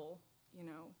Christian bubble,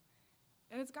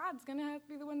 And it's God's going to have to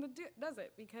be the one that does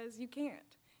it, because you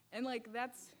can't. And,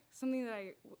 that's something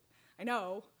that I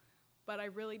know, but I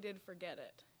really did forget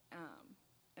it.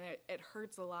 And it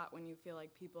hurts a lot when you feel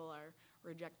like people are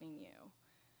rejecting you.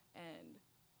 And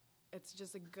it's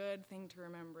just a good thing to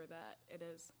remember that it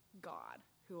is God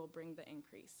who will bring the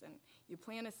increase. And you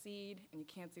plant a seed, and you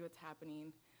can't see what's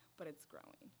happening, but it's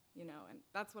growing, And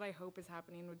that's what I hope is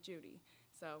happening with Judy.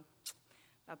 So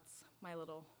that's my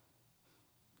little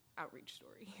outreach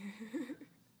story.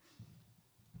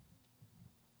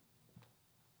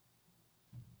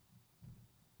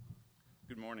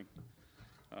 Good morning.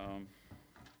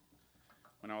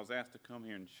 When I was asked to come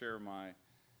here and share my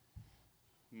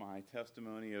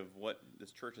testimony of what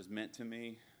this church has meant to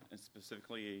me, and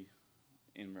specifically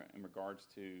in regards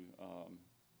to,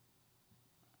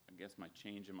 I guess, my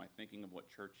change in my thinking of what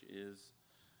church is,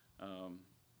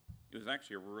 it was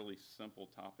actually a really simple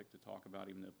topic to talk about,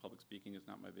 even though public speaking is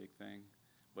not my big thing.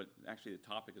 But actually the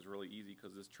topic is really easy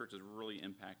because this church has really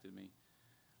impacted me.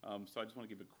 So I just want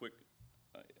to give a quick,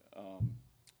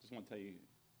 just want to tell you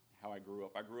how I grew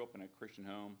up. I grew up in a Christian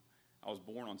home. I was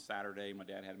born on Saturday. My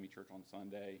dad had me church on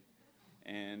Sunday.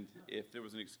 And if there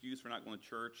was an excuse for not going to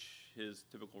church, his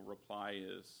typical reply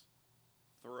is,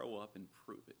 throw up and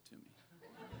prove it to me.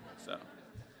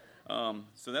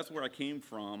 So that's where I came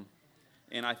from.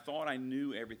 And I thought I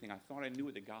knew everything. I thought I knew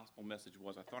what the gospel message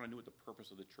was. I thought I knew what the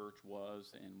purpose of the church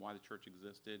was and why the church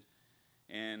existed.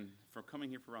 And for coming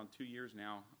here for around 2 years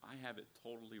now, I have it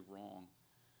totally wrong.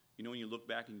 When you look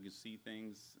back and you can see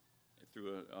things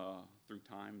through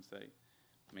time and say,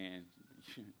 man,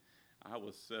 I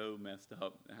was so messed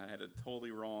up. I had it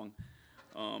totally wrong.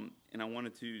 And I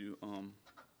wanted to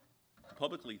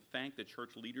publicly thank the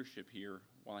church leadership here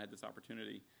while I had this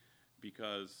opportunity,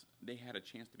 because they had a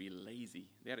chance to be lazy.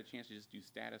 They had a chance to just do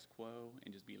status quo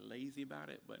and just be lazy about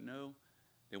it. But no,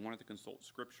 they wanted to consult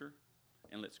Scripture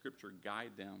and let Scripture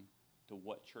guide them to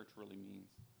what church really means,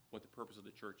 what the purpose of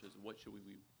the church is, what should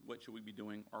we be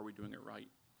doing, are we doing it right?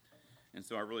 And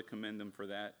so I really commend them for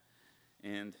that.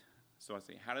 And so I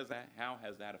say, how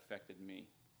has that affected me?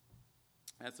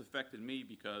 That's affected me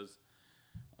because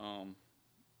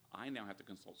I now have to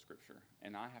consult Scripture,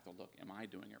 and I have to look, am I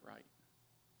doing it right?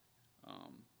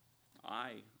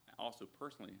 I also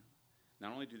personally,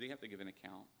 not only do they have to give an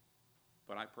account,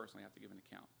 but I personally have to give an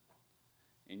account.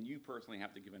 And you personally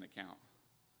have to give an account.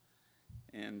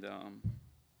 And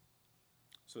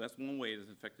so that's one way it has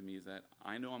affected me, is that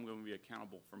I know I'm going to be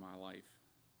accountable for my life.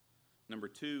 Number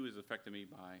two is affected me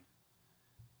by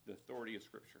the authority of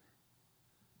Scripture.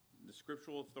 The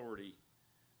scriptural authority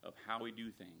of how we do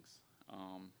things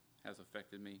has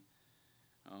affected me.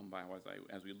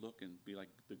 As we look and be like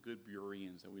the good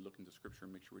Bereans, that we look into Scripture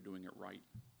and make sure we're doing it right.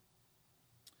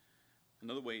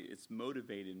 Another way, it's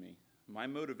motivated me. My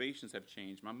motivations have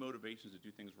changed. My motivations to do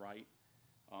things right.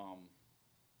 I'm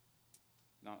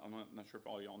not sure if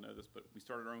all y'all know this, but we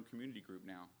started our own community group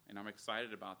now, and I'm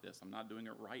excited about this. I'm not doing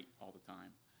it right all the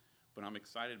time, but I'm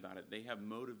excited about it. They have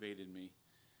motivated me.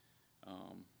 I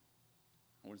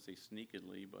wouldn't say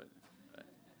sneakily, but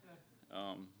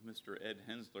Mr. Ed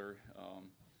Hensler,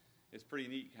 it's pretty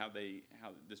neat how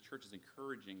this church is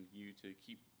encouraging you to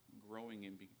keep growing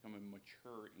and becoming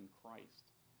mature in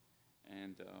Christ.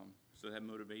 And so that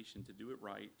motivation to do it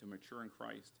right, to mature in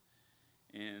Christ.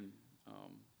 And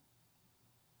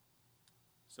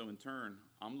so in turn,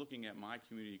 I'm looking at my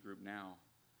community group now,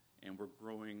 and we're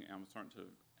growing, and I'm starting to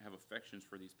have affections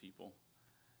for these people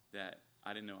that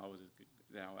I didn't know I would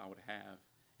have.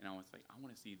 And I was like, I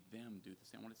want to see them do the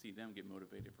same. I want to see them get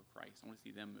motivated for Christ. I want to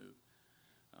see them move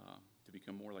to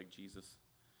become more like Jesus.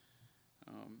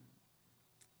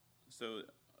 So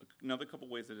another couple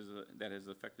ways that has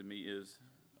affected me is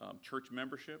church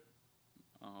membership.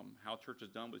 How church is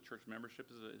done with church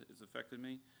membership has affected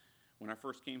me. When I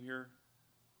first came here,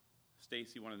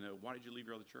 Stacy wanted to know, why did you leave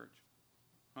your other church?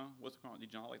 Huh? What's the problem?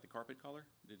 Did you not like the carpet color?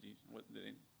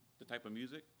 The type of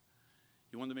music?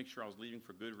 He wanted to make sure I was leaving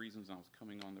for good reasons and I was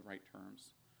coming on the right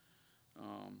terms.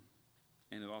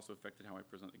 And it also affected how I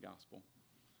present the gospel.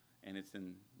 And it's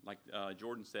like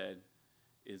Jordan said,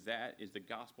 is the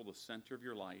gospel the center of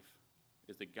your life?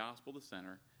 Is the gospel the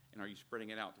center? And are you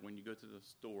spreading it out when you go to the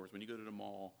stores, when you go to the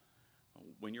mall,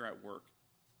 when you're at work?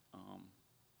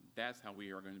 That's how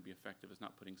we are going to be effective, is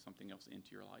not putting something else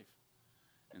into your life.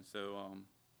 And so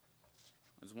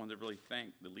I just wanted to really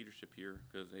thank the leadership here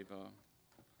because they've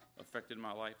affected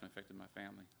my life and affected my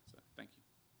family. So thank you.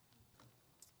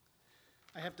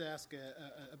 I have to ask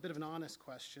a bit of an honest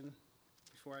question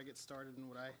before I get started in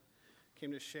what I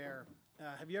came to share.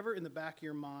 Have you ever in the back of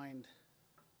your mind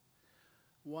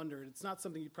wondered, it's not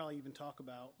something you'd probably even talk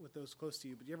about with those close to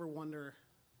you, but you ever wonder,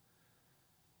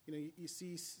 you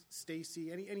see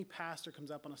Stacy, any pastor comes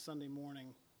up on a Sunday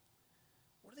morning,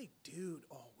 what do they do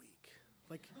all week?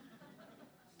 Like,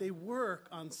 they work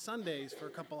on Sundays for a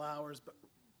couple hours, but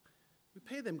we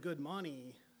pay them good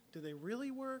money. Do they really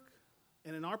work?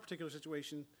 And in our particular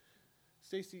situation,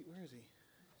 Stacy, where is he?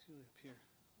 He's really up here.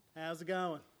 How's it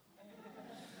going?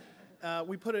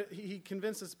 He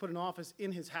convinced us to put an office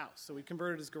in his house, so we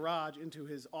converted his garage into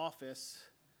his office.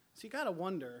 So you got to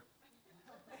wonder.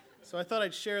 So I thought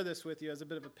I'd share this with you as a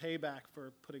bit of a payback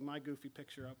for putting my goofy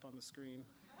picture up on the screen.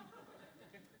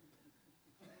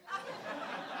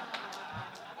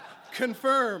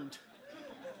 Confirmed.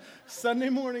 Sunday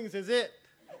mornings is it.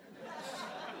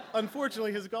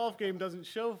 Unfortunately, his golf game doesn't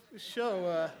show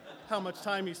how much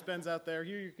time he spends out there.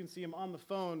 Here you can see him on the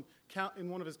phone in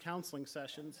one of his counseling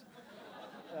sessions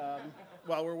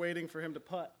while we're waiting for him to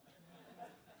putt.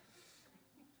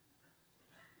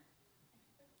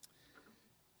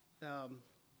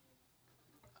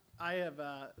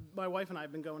 My wife and I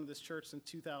have been going to this church since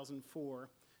 2004.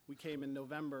 We came in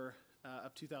November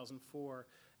of 2004.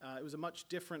 It was a much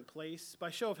different place. By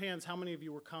show of hands, how many of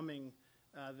you were coming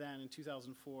then in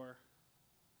 2004?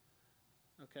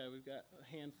 Okay, we've got a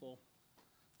handful.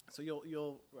 So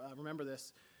you'll remember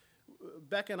this.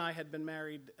 Becca and I had been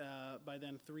married by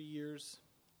then 3 years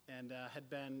and had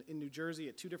been in New Jersey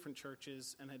at 2 different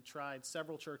churches and had tried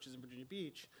several churches in Virginia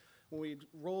Beach. When we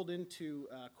rolled into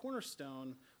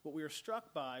Cornerstone, what we were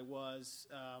struck by was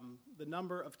the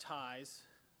number of ties,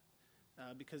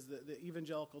 because the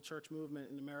evangelical church movement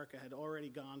in America had already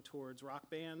gone towards rock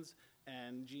bands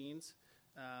and jeans,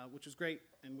 which was great,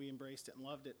 and we embraced it and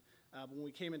loved it. But when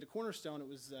we came into Cornerstone, it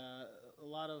was a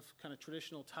lot of kind of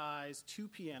traditional ties, 2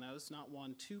 pianos, not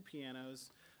 1, 2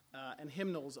 pianos, and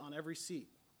hymnals on every seat.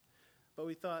 But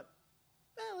we thought,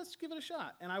 let's give it a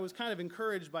shot. And I was kind of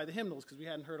encouraged by the hymnals because we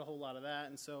hadn't heard a whole lot of that.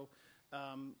 And so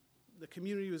the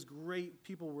community was great.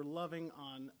 People were loving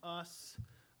on us.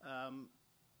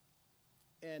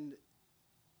 And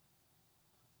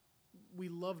we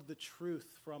loved the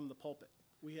truth from the pulpit.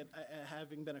 We had,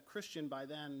 having been a Christian by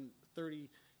then, 30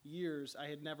 years, I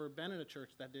had never been in a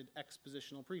church that did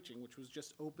expositional preaching, which was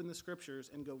just open the scriptures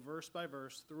and go verse by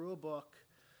verse through a book.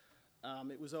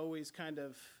 It was always kind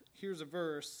of, here's a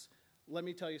verse, let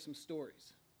me tell you some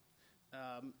stories.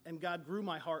 And God grew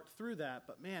my heart through that.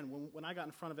 But man, when I got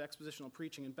in front of expositional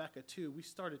preaching, and Becca too, we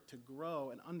started to grow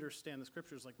and understand the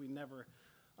scriptures like we never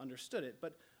understood it.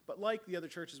 But like the other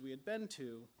churches we had been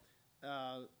to,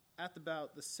 at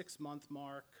about the 6-month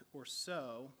mark or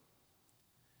so,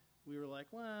 we were like,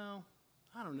 well,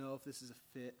 I don't know if this is a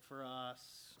fit for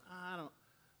us. I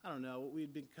don't know.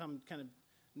 We'd become kind of,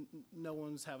 no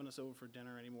one's having us over for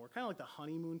dinner anymore. Kind of like the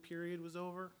honeymoon period was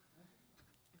over.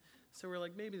 So we're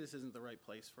like, maybe this isn't the right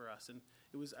place for us. And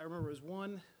I remember it was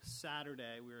one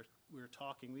Saturday, we were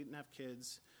talking. We didn't have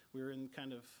kids. We were in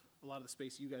kind of a lot of the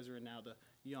space you guys are in now, the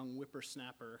young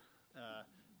whippersnapper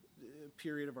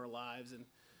period of our lives.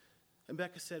 And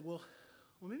Becca said, well,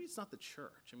 maybe it's not the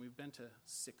church. And we've been to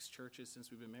 6 churches since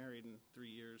we've been married in 3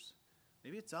 years.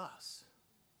 Maybe it's us.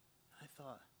 And I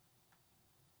thought,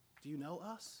 do you know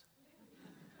us?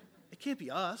 It can't be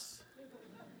us.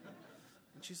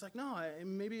 And she's like, no,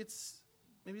 maybe it's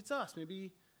us.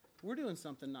 Maybe we're doing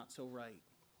something not so right.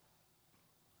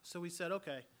 So we said,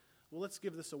 okay, well, let's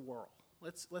give this a whirl.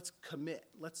 Let's commit.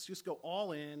 Let's just go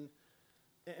all in.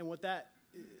 And what that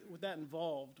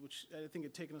involved, which I think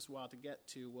had taken us a while to get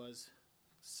to, was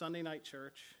Sunday night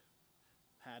church.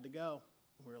 Had to go.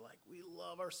 We were like, we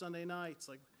love our Sunday nights.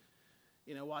 Like,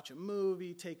 watch a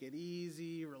movie, take it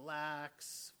easy,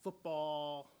 relax,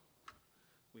 football.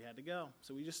 We had to go.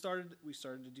 So we started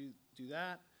to do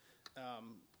that.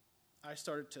 I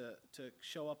started to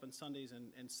show up on Sundays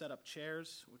and set up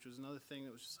chairs, which was another thing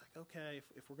that was just like, okay,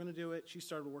 if we're going to do it. She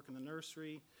started to work in the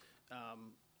nursery.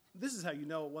 This is how you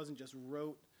know it wasn't just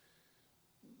rote,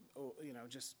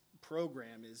 just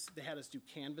program. Is they had us do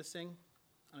canvassing.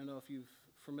 I don't know if you're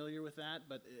familiar with that,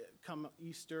 but come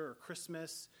Easter or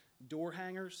Christmas, door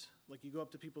hangers. Like you go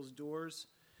up to people's doors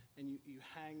and you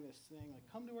hang this thing like,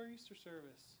 come to our Easter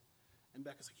service. And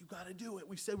Becca's like, you got to do it.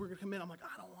 We said we're going to come in. I'm like,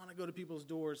 I don't want to go to people's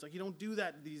doors. Like, you don't do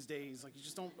that these days. Like, you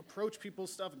just don't approach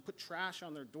people's stuff and put trash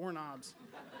on their doorknobs.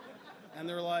 And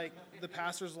they're like, the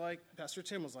pastor's like, Pastor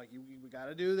Tim was like, we got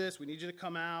to do this. We need you to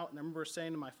come out. And I remember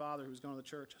saying to my father, who was going to the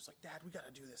church, I was like, Dad, we got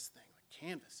to do this thing, like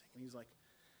canvassing. And he's like,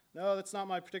 no, that's not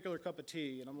my particular cup of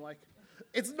tea. And I'm like,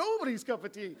 it's nobody's cup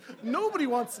of tea. Nobody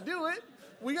wants to do it.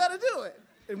 We got to do it.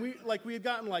 And we had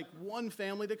gotten like one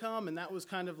family to come, and that was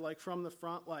kind of like from the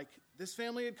front, like this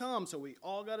family had come, so we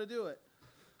all got to do it.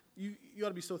 You ought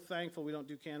to be so thankful we don't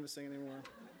do canvassing anymore.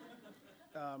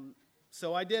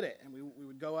 So I did it, and we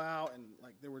would go out, and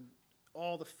like there were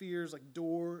all the fears, like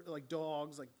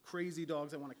dogs, like crazy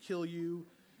dogs that want to kill you,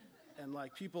 and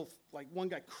like people, like one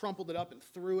guy crumpled it up and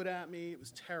threw it at me. It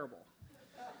was terrible.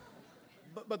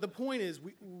 But the point is,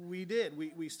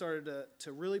 we started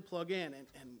to really plug in,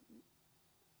 and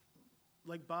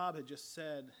like Bob had just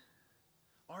said,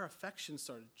 our affections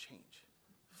started to change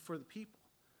for the people.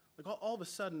 Like all of a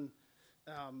sudden,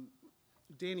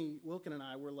 Danny Wilkin and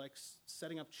I were like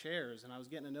setting up chairs, and I was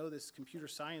getting to know this computer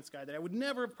science guy that I would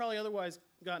never have probably otherwise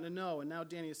gotten to know, and now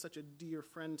Danny is such a dear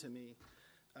friend to me.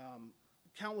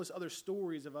 Countless other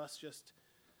stories of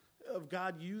of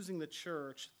God using the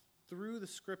church through the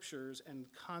scriptures and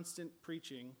constant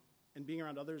preaching and being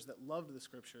around others that loved the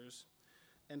scriptures,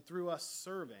 and through us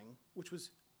serving, which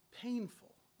was painful.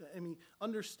 I mean,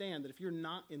 understand that if you're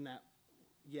not in that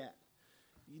yet,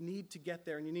 you need to get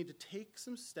there, and you need to take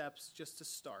some steps just to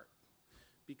start,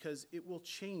 because it will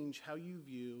change how you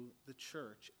view the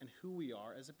church and who we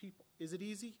are as a people. Is it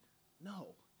easy?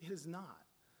 No, it is not.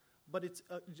 But it's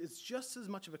just as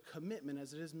much of a commitment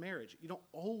as it is marriage. You don't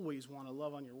always want to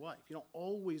love on your wife. You don't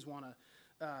always want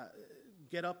to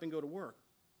get up and go to work.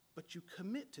 But you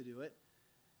commit to do it.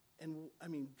 And, I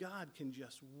mean, God can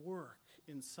just work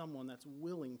in someone that's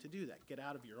willing to do that. Get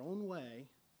out of your own way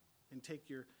and take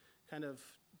your kind of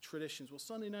traditions. Well,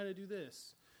 Sunday night I do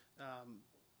this.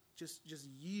 Just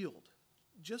yield.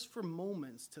 Just for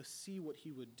moments to see what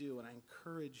he would do. And I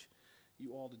encourage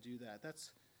you all to do that.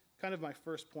 That's kind of my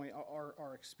first point,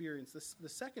 our experience. The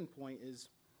second point is,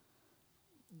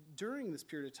 during this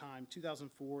period of time,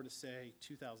 2004 to, say,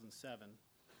 2007,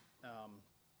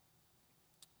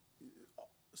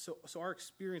 so our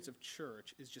experience of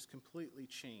church is just completely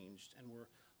changed, and we're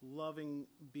loving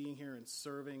being here and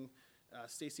serving.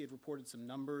 Stacy had reported some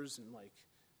numbers and like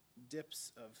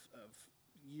dips of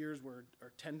years where our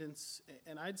attendance,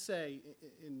 and I'd say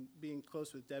in being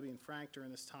close with Debbie and Frank during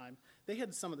this time, they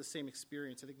had some of the same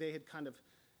experience. I think they had kind of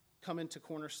come into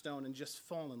Cornerstone and just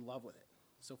fallen in love with it.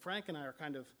 So Frank and I are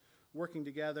kind of working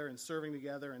together and serving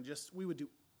together, and just we would do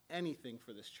anything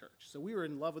for this church. So we were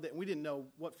in love with it, and we didn't know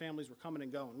what families were coming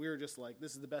and going. We were just like,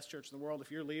 this is the best church in the world.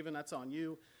 If you're leaving, that's on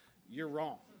you. You're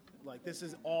wrong. Like, this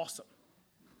is awesome.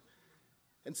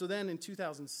 And so then in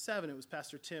 2007, it was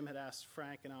Pastor Tim had asked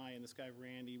Frank and I and this guy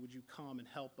Randy, would you come and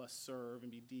help us serve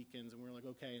and be deacons? And we were like,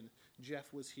 okay. And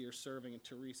Jeff was here serving, and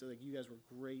Teresa, like, you guys were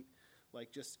great,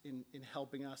 like, just in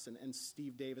helping us, and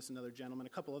Steve Davis, another gentleman, a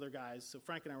couple other guys. So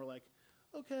Frank and I were like,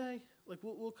 okay, like,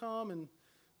 we'll come, and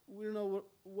we don't know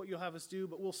what you'll have us do,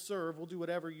 but we'll serve. We'll do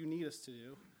whatever you need us to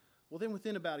do. Well, then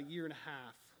within about a year and a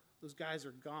half, those guys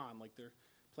are gone. Like, they're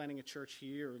planning a church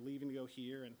here or leaving to go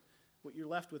here, and what you're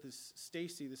left with is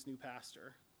Stacy, this new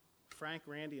pastor, Frank,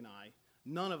 Randy, and I.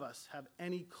 None of us have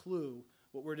any clue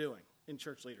what we're doing in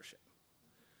church leadership.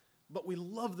 But we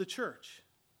love the church,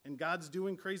 and God's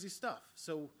doing crazy stuff.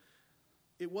 So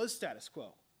it was status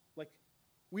quo. Like,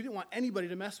 we didn't want anybody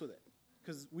to mess with it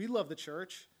because we love the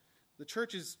church. The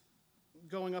church is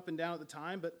going up and down at the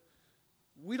time, but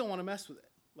we don't want to mess with it.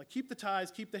 Like, keep the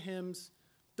tithes, keep the hymns,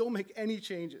 don't make any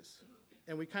changes.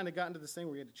 And we kind of got into this thing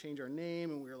where we had to change our name,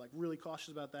 and we were like really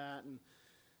cautious about that. And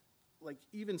like,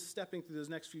 even stepping through those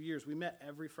next few years, we met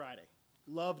every Friday,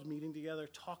 loved meeting together,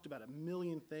 talked about a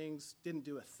million things, didn't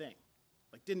do a thing,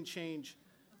 like didn't change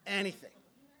anything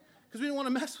because we didn't want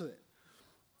to mess with it.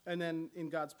 And then in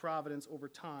God's providence over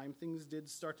time, things did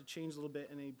start to change a little bit,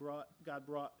 and God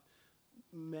brought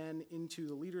men into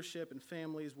the leadership and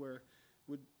families where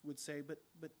would say, but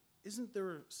isn't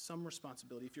there some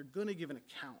responsibility if you're going to give an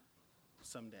account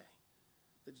someday,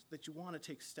 that you want to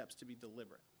take steps to be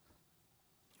deliberate?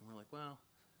 And we're like, well,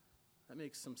 that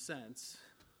makes some sense.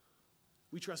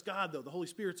 We trust God, though. The Holy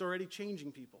Spirit's already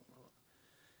changing people.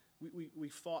 We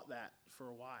fought that for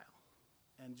a while.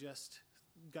 And just,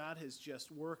 God has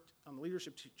just worked on the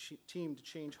leadership team to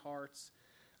change hearts.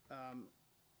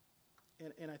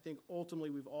 And I think ultimately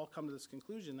we've all come to this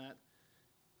conclusion that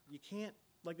you can't,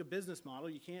 like a business model,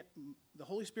 the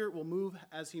Holy Spirit will move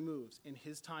as he moves in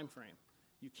his time frame.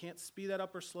 You can't speed that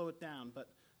up or slow it down, but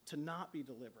to not be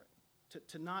deliberate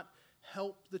to not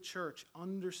help the church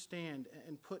understand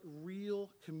and put real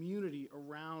community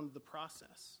around the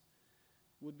process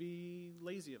would be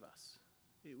lazy of us.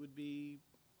 It would be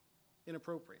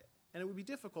inappropriate. And it would be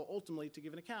difficult, ultimately, to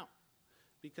give an account.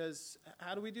 Because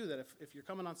how do we do that? If you're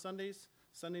coming on Sundays,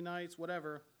 Sunday nights,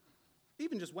 whatever,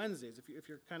 even just Wednesdays, if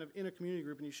you're kind of in a community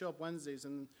group and you show up Wednesdays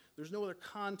and there's no other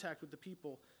contact with the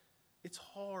people, it's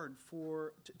hard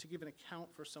to give an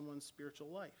account for someone's spiritual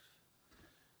life.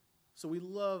 So we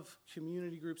love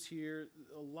community groups here.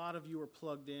 A lot of you are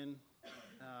plugged in.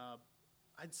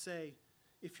 I'd say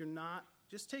if you're not,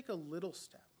 just take a little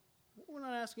step. We're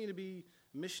not asking you to be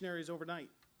missionaries overnight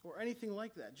or anything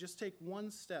like that. Just take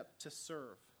one step to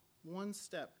serve, one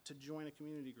step to join a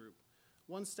community group,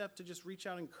 one step to just reach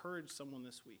out and encourage someone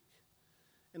this week.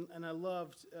 And I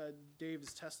loved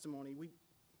Dave's testimony.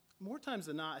 More times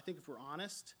than not, I think if we're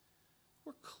honest,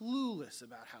 we're clueless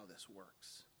about how this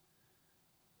works.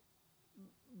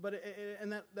 But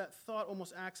that thought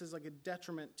almost acts as like a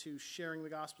detriment to sharing the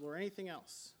gospel or anything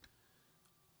else.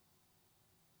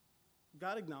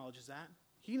 God acknowledges that.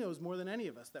 He knows more than any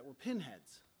of us that we're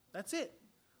pinheads. That's it.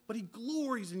 But he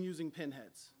glories in using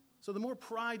pinheads. So the more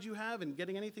pride you have in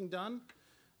getting anything done,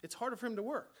 it's harder for him to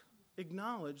work.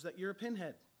 Acknowledge that you're a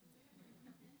pinhead.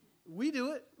 We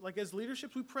do it. Like as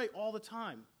leadership, we pray all the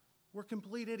time. We're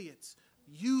complete idiots.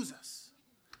 Use us.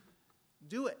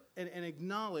 Do it and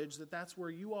acknowledge that that's where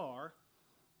you are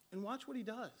and watch what he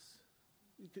does.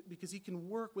 Because he can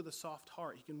work with a soft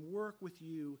heart. He can work with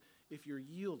you if you're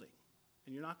yielding.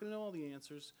 And you're not going to know all the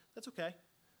answers. That's okay.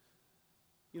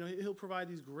 You know, he'll provide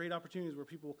these great opportunities where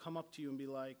people will come up to you and be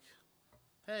like,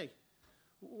 hey,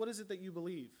 what is it that you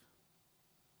believe?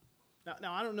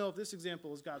 Now, I don't know if this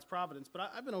example is God's providence,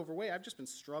 but I've been overweight. I've just been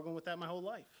struggling with that my whole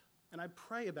life. And I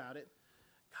pray about it.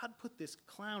 God put this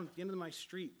clown at the end of my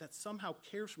street that somehow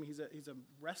cares for me. He's a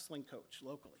wrestling coach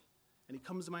locally. And he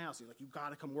comes to my house. He's like, you got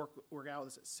to come work out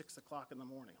with us at 6 o'clock in the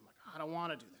morning. I'm like, I don't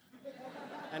want to do that.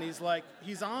 And he's like,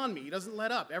 he's on me. He doesn't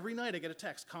let up. Every night I get a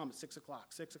text, come at 6 o'clock,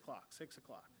 6 o'clock, 6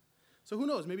 o'clock. So who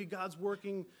knows? Maybe God's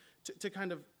working to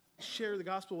kind of share the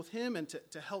gospel with him and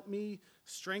to help me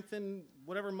strengthen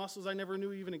whatever muscles I never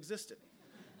knew even existed.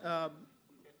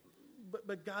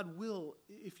 But God will,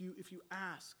 if you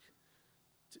ask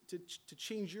to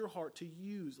change your heart, to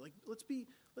use. Like, let's be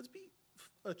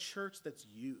a church that's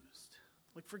used.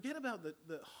 Like, forget about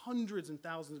the hundreds and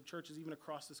thousands of churches even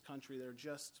across this country that are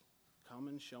just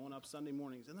coming, showing up Sunday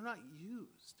mornings, and they're not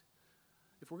used.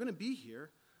 If we're going to be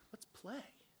here, let's play.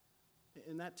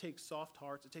 And that takes soft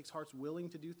hearts. It takes hearts willing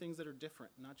to do things that are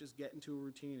different, not just get into a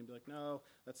routine and be like, no,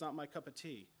 that's not my cup of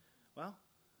tea. Well,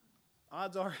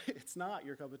 odds are it's not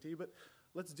your cup of tea, but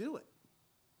let's do it.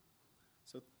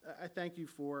 So I thank you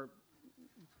for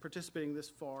participating this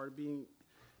far, being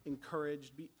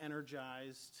encouraged, be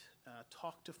energized,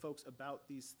 talk to folks about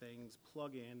these things,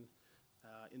 plug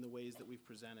in the ways that we've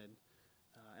presented.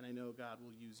 And I know God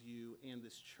will use you and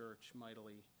this church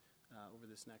mightily over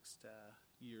this next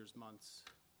years, months.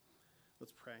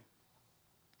 Let's pray.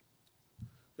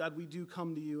 God, we do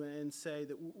come to you and say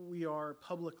that we are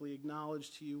publicly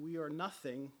acknowledged to you. We are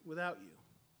nothing without you.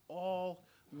 All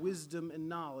wisdom and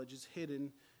knowledge is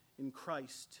hidden in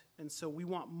Christ. And so we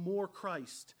want more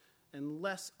Christ and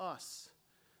less us.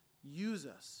 Use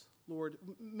us, Lord.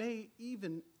 May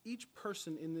even each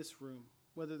person in this room,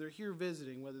 whether they're here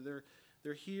visiting, whether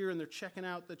they're here and they're checking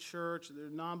out the church, they're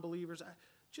non-believers,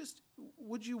 just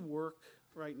would you work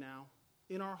right now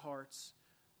in our hearts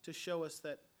to show us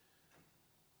that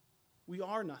we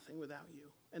are nothing without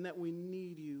you and that we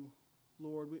need you,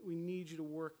 Lord. We need you to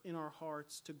work in our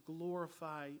hearts to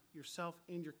glorify yourself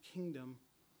and your kingdom.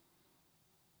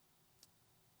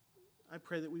 I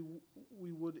pray that we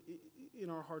would, in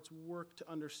our hearts, work to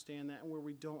understand that, and where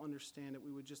we don't understand it,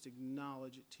 we would just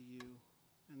acknowledge it to you,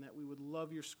 and that we would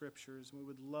love your scriptures, and we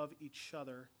would love each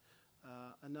other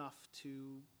enough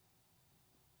to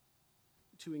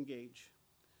engage.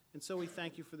 And so we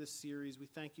thank you for this series. We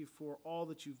thank you for all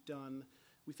that you've done.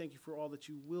 We thank you for all that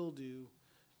you will do.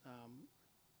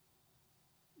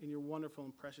 In your wonderful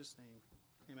and precious name,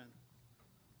 amen.